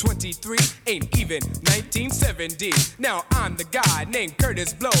 1823, ain't even 1970. Now I'm the guy named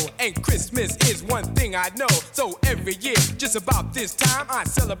Curtis Blow, and Christmas is one thing I know. So every year, just about this time, I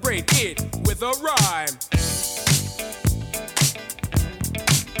celebrate it with a rhyme.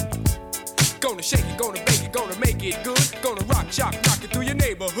 Gonna shake it, gonna bake it, gonna make it good. Gonna rock, shock, knock it through your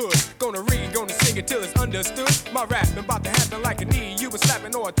neighborhood. Gonna read, gonna sing it till it's understood. My rapping about to happen like a knee you been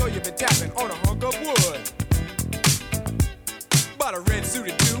slapping, or I thought you been tapping on a hunk of wood. Bought a red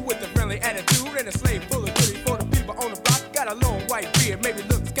suited dude with a friendly attitude and a sleigh full of goodies for the people on the block. Got a long white beard, maybe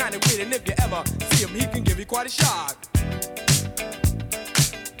looks kinda weird, and if you ever see him, he can give you quite a shock.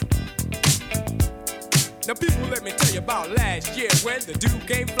 Now people, let me tell you about last year when the dude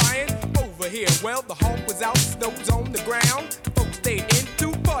came flying over here. Well, the hawk was out, snow was on the ground. Folks stayed in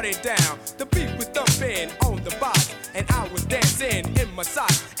to party down. The beat was thumping on the box, and I was dancing in my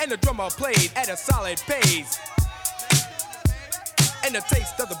socks. And the drummer played at a solid pace, and the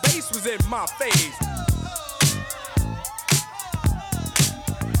taste of the bass was in my face.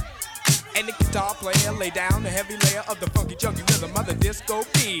 And the guitar player laid down the heavy layer of the funky chunky rhythm of the disco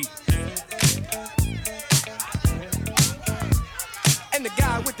beat. And the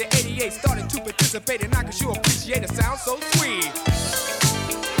guy with the 88 started to participate, and I could sure appreciate a sound so sweet.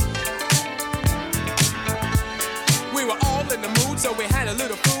 We were all in the mood, so we had a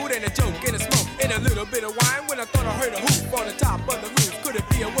little food and a joke and a smoke and a little bit of wine. When I thought I heard a hoop on the top of the roof, could it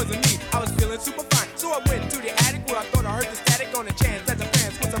be it wasn't me? I was feeling super fine, so I went to the attic where I thought I heard the static on the chance that the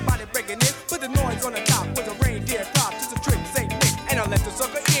fans was somebody breaking in. Put the noise on the top with a reindeer clock, just a trick, Saint Nick, and I let the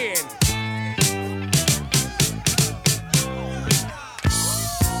sucker in.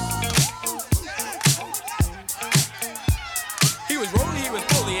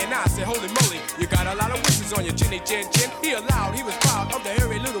 chinny chin chin. He allowed, he was proud of the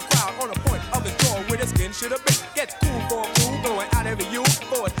hairy little crowd on the point of his jaw where the skin should have been. Gets cool for a fool, going out every you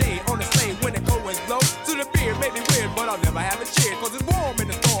for a day on the sleigh when the cold winds blow. So the beer may be weird, but I'll never have a cheer, cause it's warm in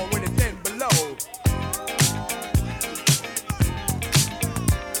the storm when it's 10 below.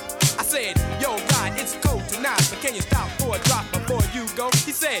 I said, yo, God, it's cold tonight, but can you stop for a drop before you go?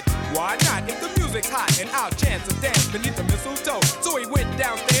 He said, why not? If the music's hot and I'll chance to dance beneath the mistletoe. So he went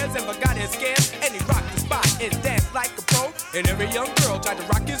downstairs and forgot his scares, and he rocked the spot and danced like a pro. And every young girl tried to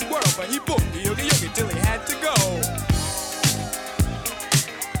rock his world, but he booked the yogi till he had to go.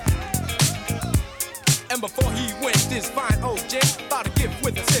 And before he went, this fine old gent bought a gift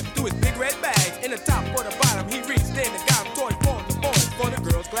with a sip to his big red bags. In the top or the bottom, he reached in and got a toy for the boys, for the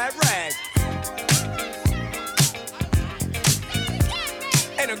girls' glad rags.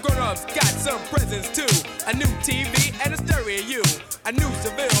 And the grown-ups got some presents too. A new TV and a stereo. A new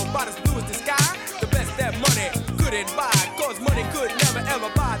Seville, about as blue as the sky. The best that money couldn't buy, cause money could never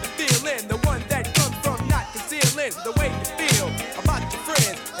ever buy the feeling. The one that comes from not concealing the way you feel about your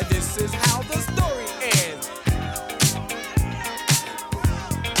friends. And this is how the story ends.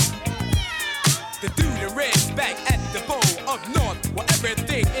 The dude in red's back at the pole up north where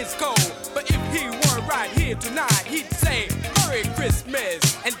everything is cold. But if he were right here tonight, he'd say Merry Christmas,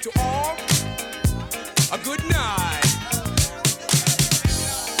 and to all, a good night.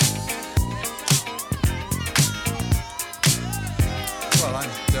 Well, I'm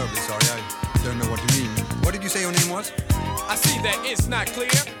terribly sorry. I don't know what you mean. What did you say your name was? I see that it's not clear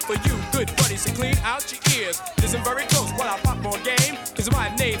for you good buddies to clean out your ears. Listen very close while I pop more game, cause my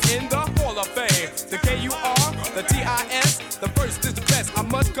name's in the Hall of Fame. The K-U-R, the T-I-S, the first is the best, I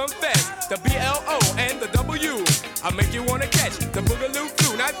must confess. The B-L-O and the W, I make you wanna catch the boogaloo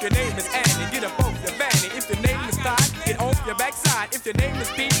flu. Now if your name is Annie, get up off your fanny. If your name is Todd, get off your backside. If your name is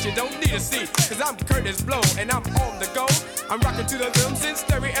Pete, you don't need a seat, cause I'm Curtis Blow and I'm on the go. I'm rocking to the rhythms in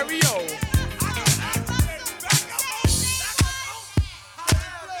stereo.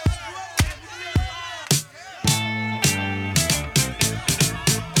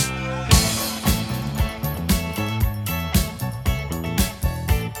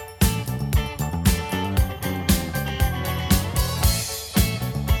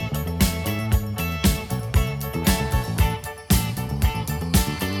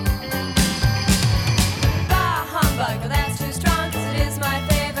 Bah humbug, that's too strong, cause it is my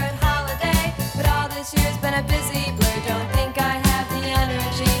favorite holiday.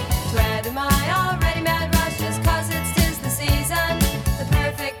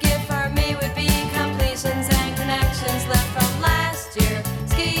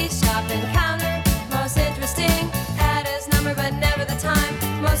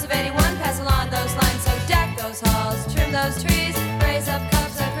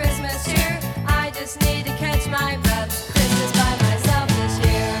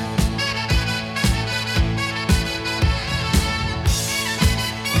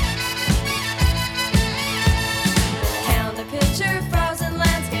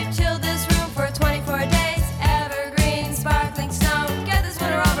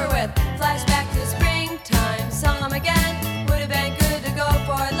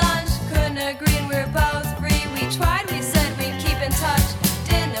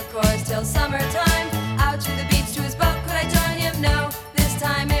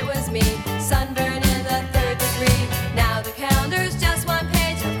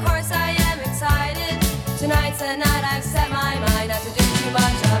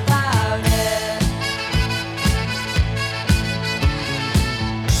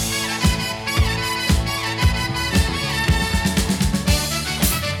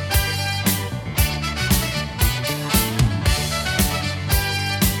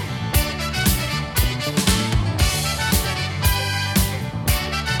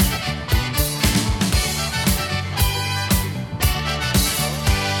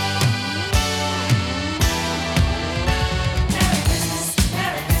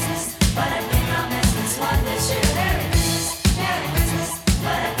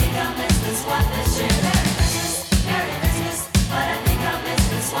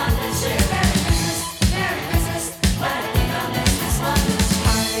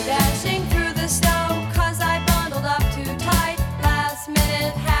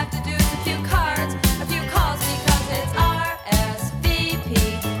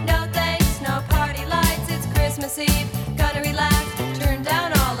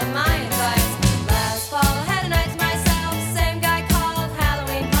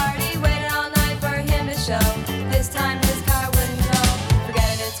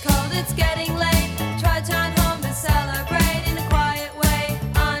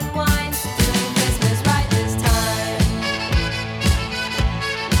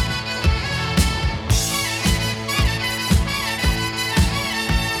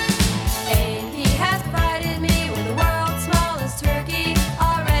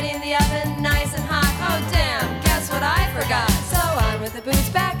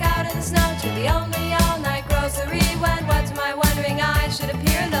 the snow to the only all-night grocery. When what to my wondering eyes should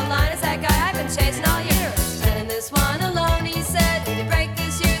appear in the line is that guy I've been chasing all year. And in this one alone, he said, "Need a break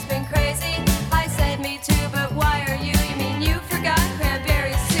this year's been crazy." I said, "Me too, but why are you? You mean you forgot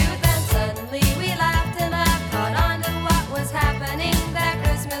cranberries too?" Then suddenly we laughed and laughed, caught on to what was happening. That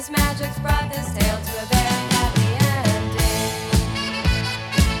Christmas magic's brought this tale to a very happy ending.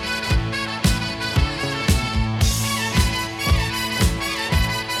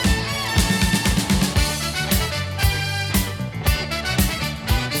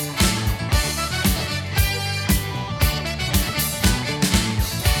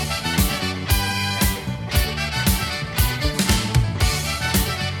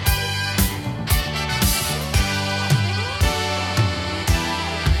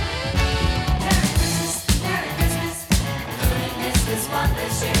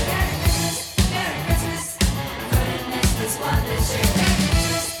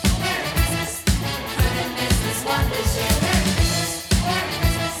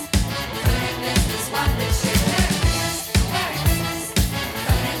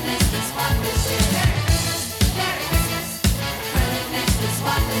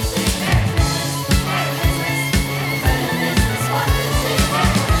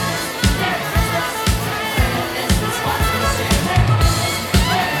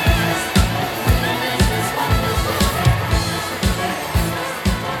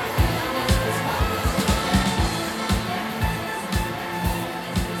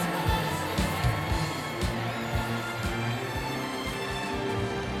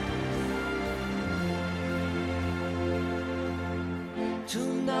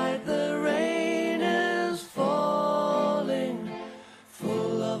 Tonight the rain is falling,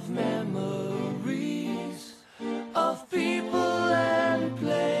 full of memories of people and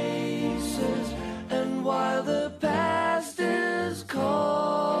places. And while the past is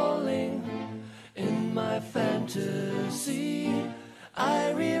calling in my fantasy,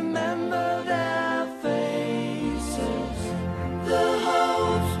 I remember their faces. The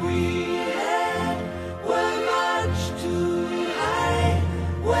hopes we had were much too high,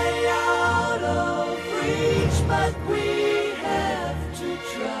 way out of reach, but we have to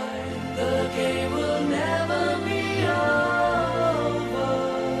try. The game will never be over,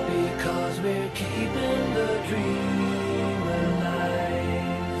 because we're keeping the dream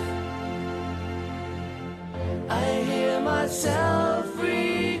alive. I hear myself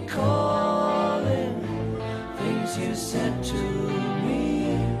recalling things you said to me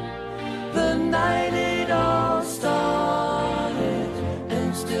the night it all started, and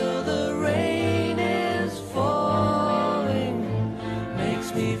still the rain is falling, makes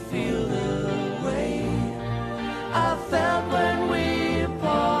me feel the way I felt when we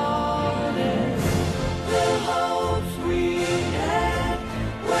parted. The hopes we had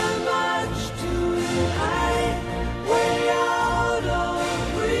were much too high, way out of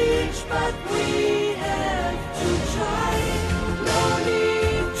reach, but we have to try. No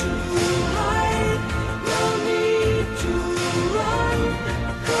need to hide,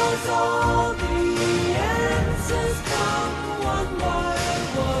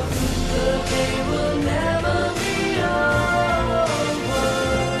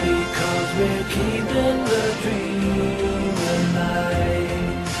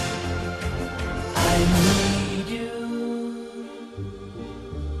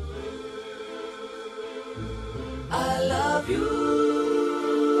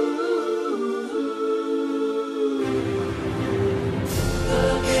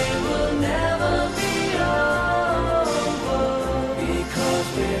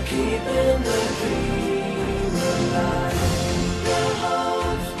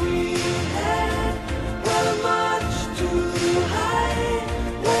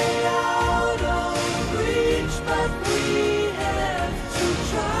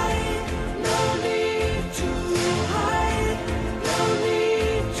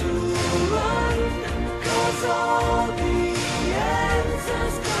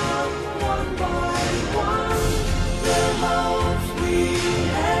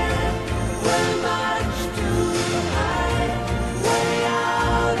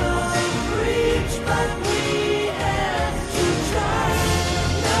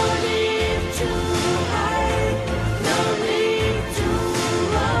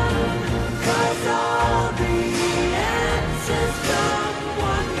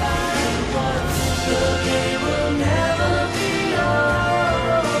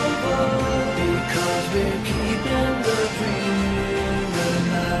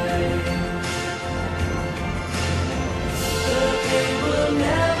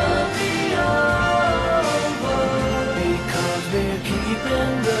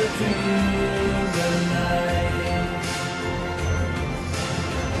 through the night.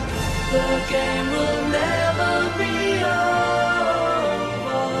 The game will never be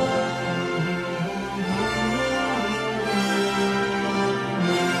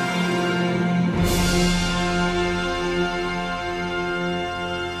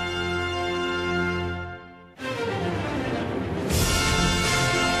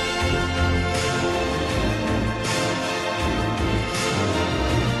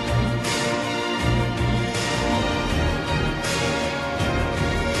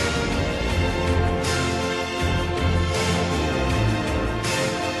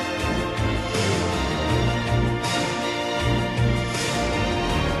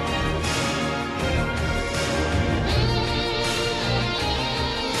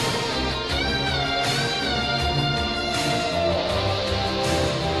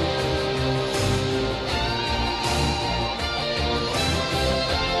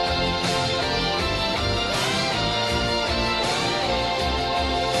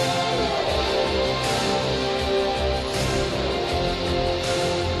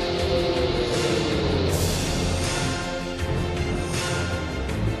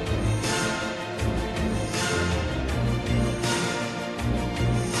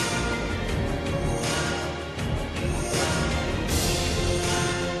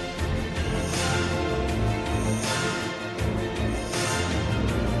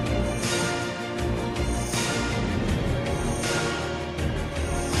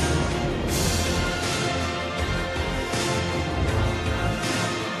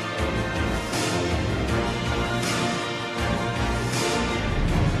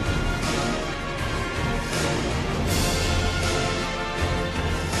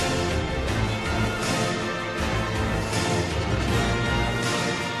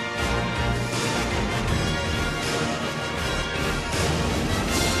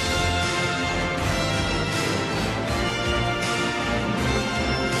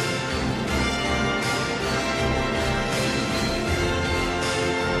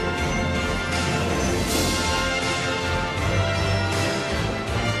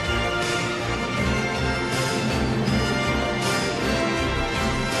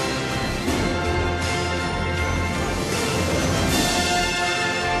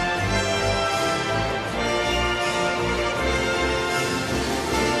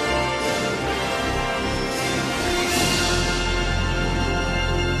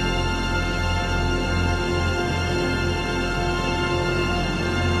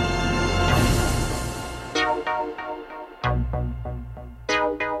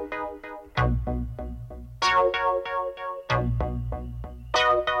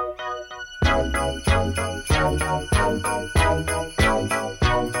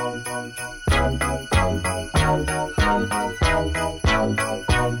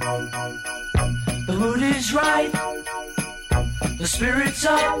spirits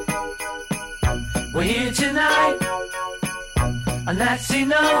up. We're here tonight, and that's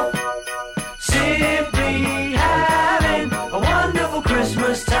enough. Simply having a wonderful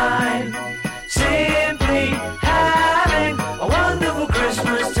Christmas time. Simply having a wonderful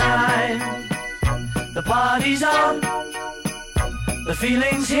Christmas time. The party's on, the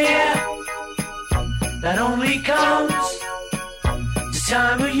feeling's here. That only comes this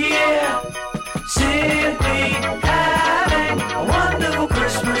time of year. Simply having a wonderful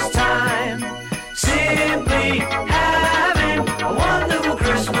Christmas time. Simply having a wonderful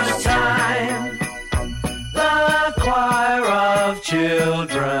Christmas time. The choir of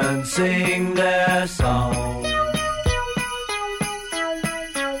children sing their song.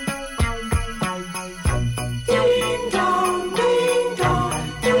 Ding dong, ding dong,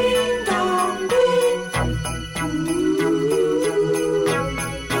 ding dong, ding.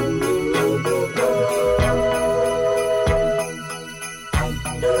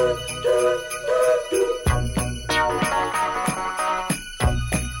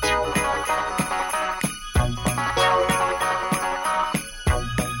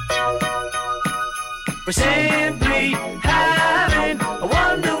 We're simply having a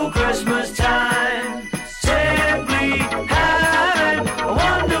wonderful Christmas time. Simply having a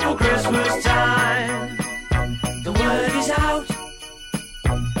wonderful Christmas time. The word is out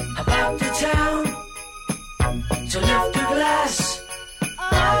about the town to lift a glass.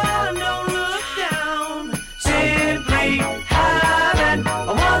 Oh, don't look down. Simply having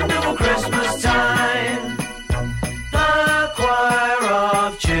a wonderful Christmas time. The choir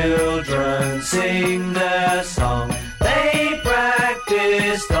of children sing their song. They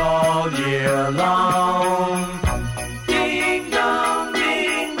practiced all year long. Ding dong,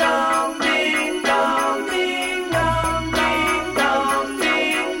 ding dong, ding dong, ding dong, ding dong,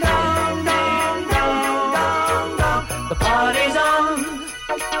 ding dong. party's on,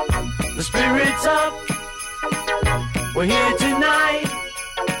 the spirit's up. We're here tonight,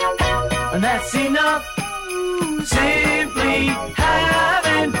 and that's enough. Simply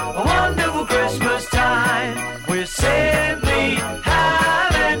having a wonderful Christmas time. We're simply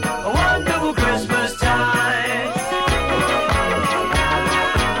having a wonderful Christmas time.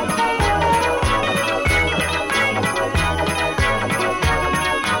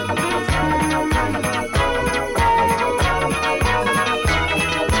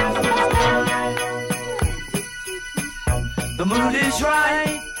 The mood is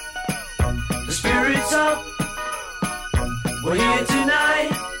right, the spirit's up. We're here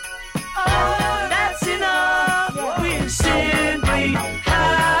tonight. Oh, that's enough. We're simply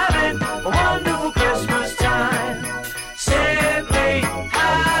having a wonderful Christmas time. Simply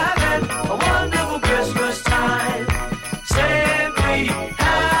having a wonderful Christmas time. Simply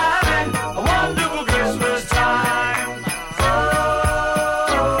having a wonderful Christmas time.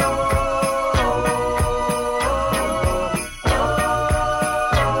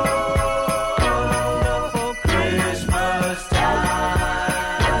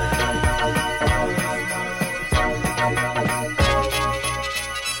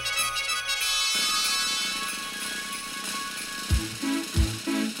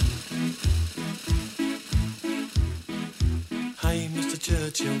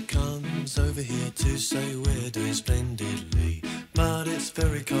 Comes over here to say we're doing splendidly, but it's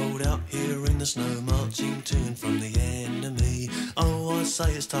very cold out here in the snow, marching to and from the enemy. Oh, I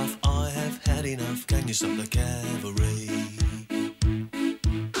say it's tough, I have had enough. Can you stop the cavalry?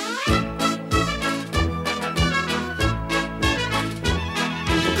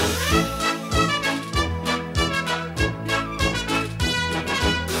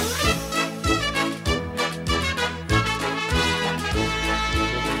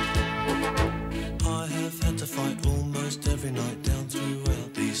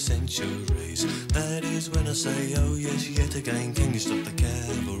 That is when I say, oh yes, yet again, can you stop the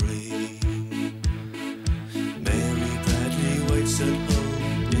cavalry? Mary Bradley waits at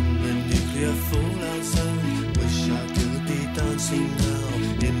home in the nuclear fallout zone. Wish I could be dancing now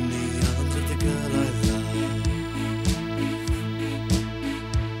in the arms of the girl I love.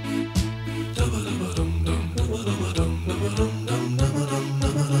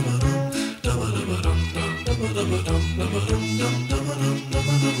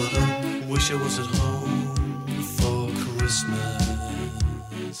 Wish I was at home for Christmas.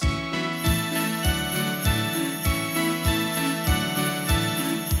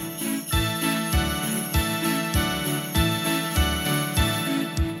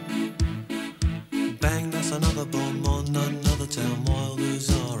 Bang, that's another bomb on another town. Wilders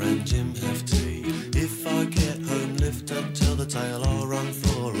are and Jim Hefty. If I get home, lift up, tell the tale. I'll run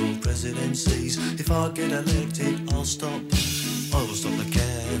for all presidencies. If I get elected, I'll stop. I will stop the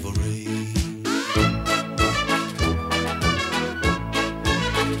cavalry.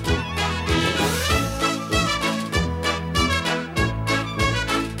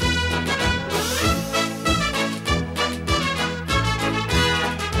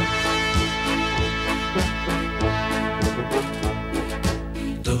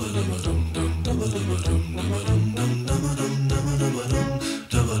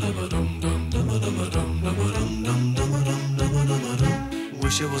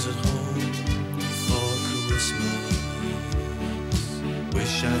 Wish I was at home for Christmas.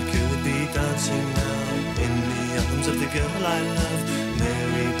 Wish I could be dancing now in the arms of the girl I love.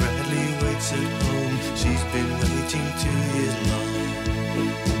 Mary Bradley waits at home. She's been waiting 2 years long.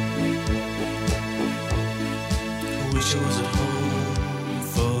 Wish I was at home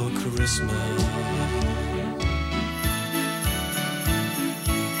for Christmas.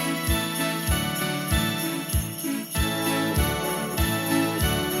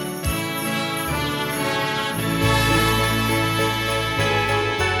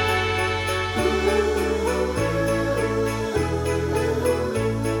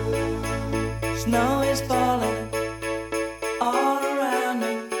 Snow is falling all around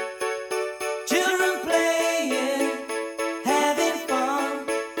me. Children playing, having fun.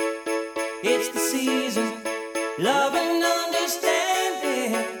 It's the season, love and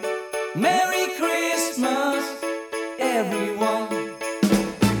understanding. Merry Christmas, everyone.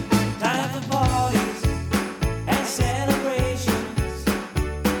 Time for parties and celebrations.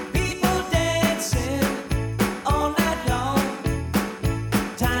 People dancing all night long.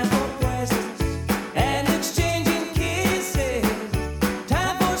 Time for presents and exchanging kisses.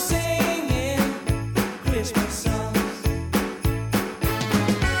 Time for singing Christmas songs.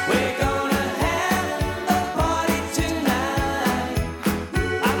 We're gonna have a party tonight.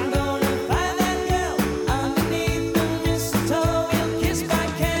 I'm gonna find that girl underneath the mistletoe.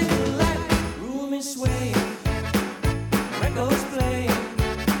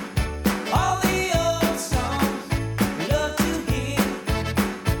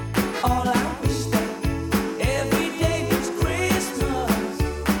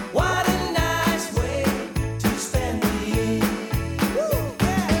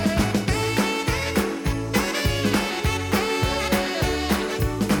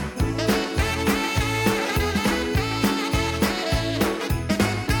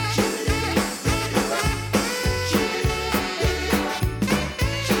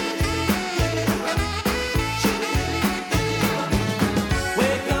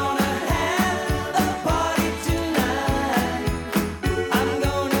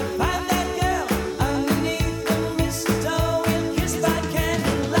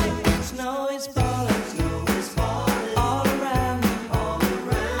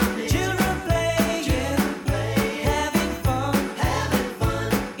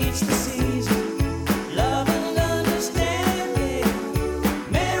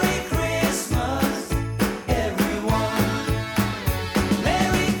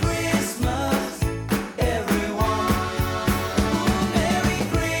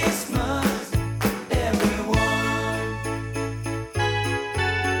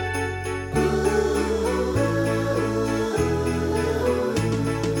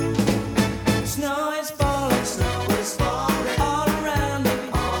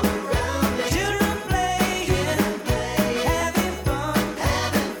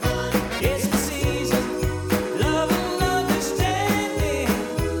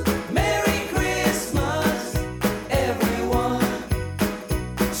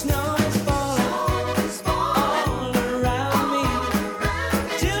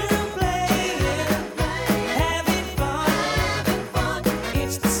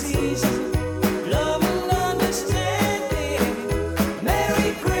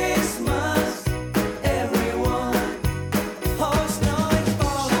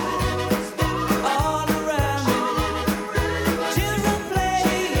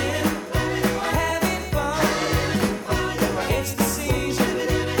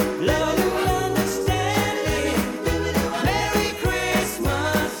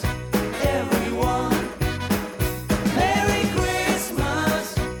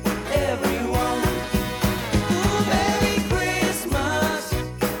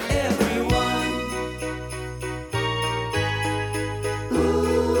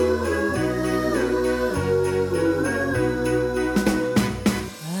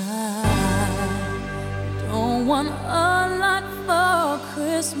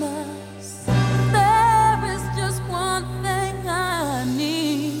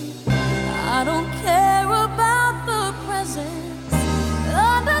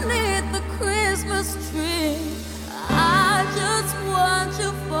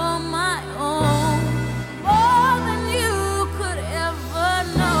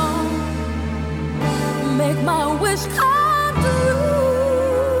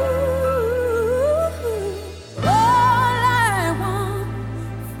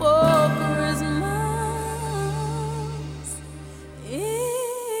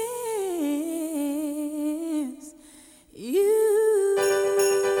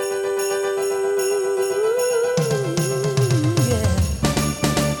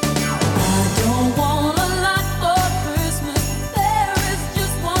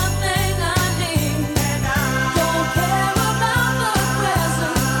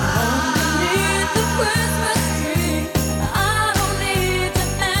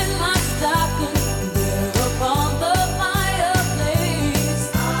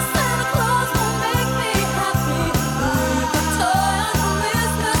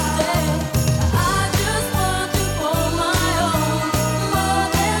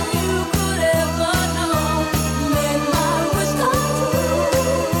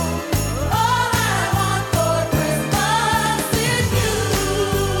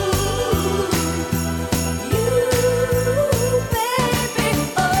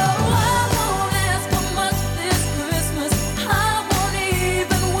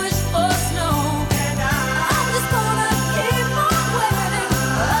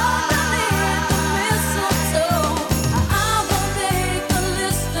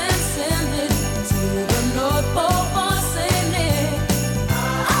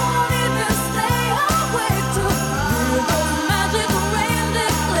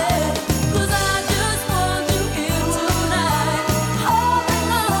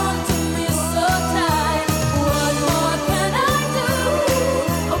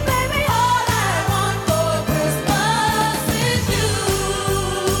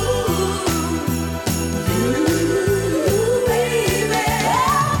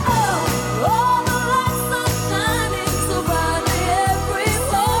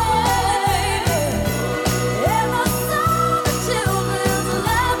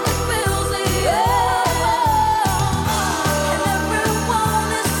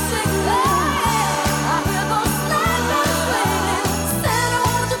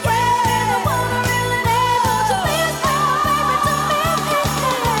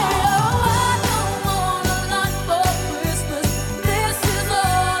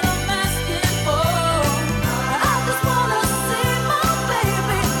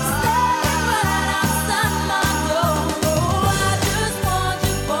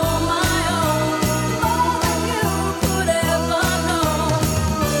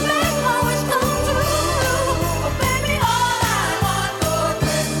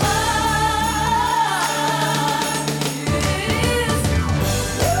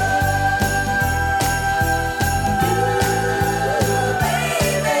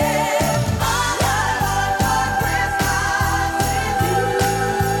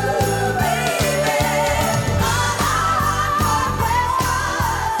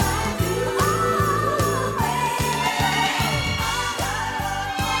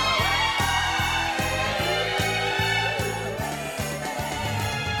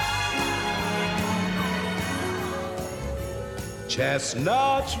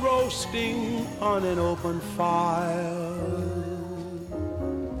 chestnuts roasting on an open fire,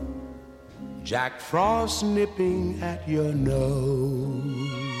 Jack Frost nipping at your nose,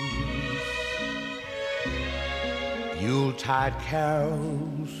 Yuletide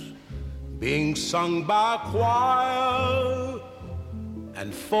carols being sung by choir,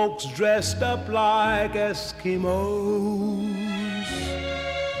 and folks dressed up like Eskimos.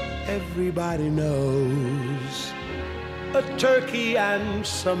 Everybody knows a turkey and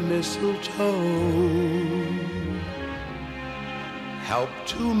some mistletoe help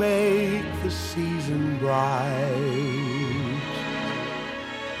to make the season bright.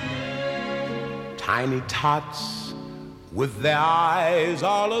 Tiny tots with their eyes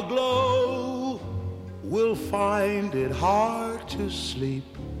all aglow will find it hard to sleep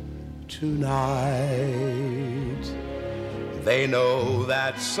tonight. They know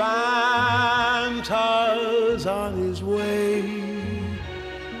that Santa's on his way.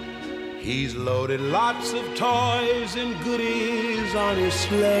 He's loaded lots of toys and goodies on his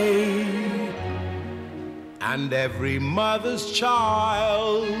sleigh, and every mother's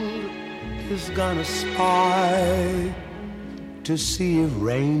child is gonna spy to see if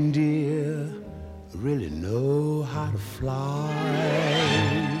reindeer really know how to fly.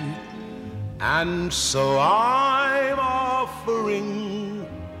 And so I'm offering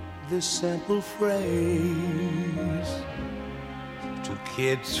this simple phrase to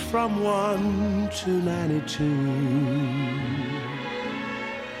kids from 1 to 92.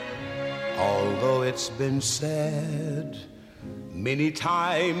 Although it's been said many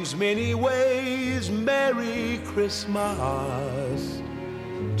times, many ways, Merry Christmas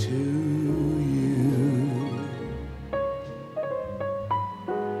to you.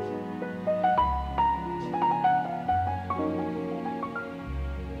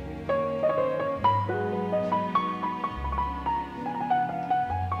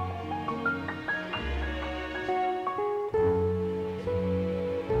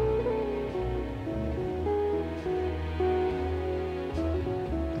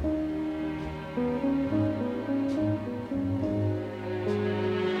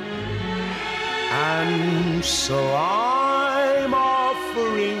 So I'm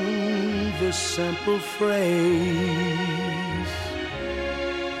offering this simple phrase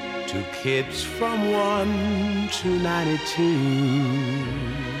to kids from 1 to 92.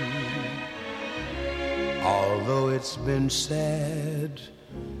 Although it's been said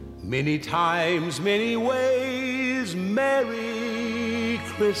many times, many ways, Merry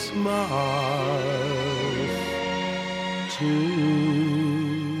Christmas to you.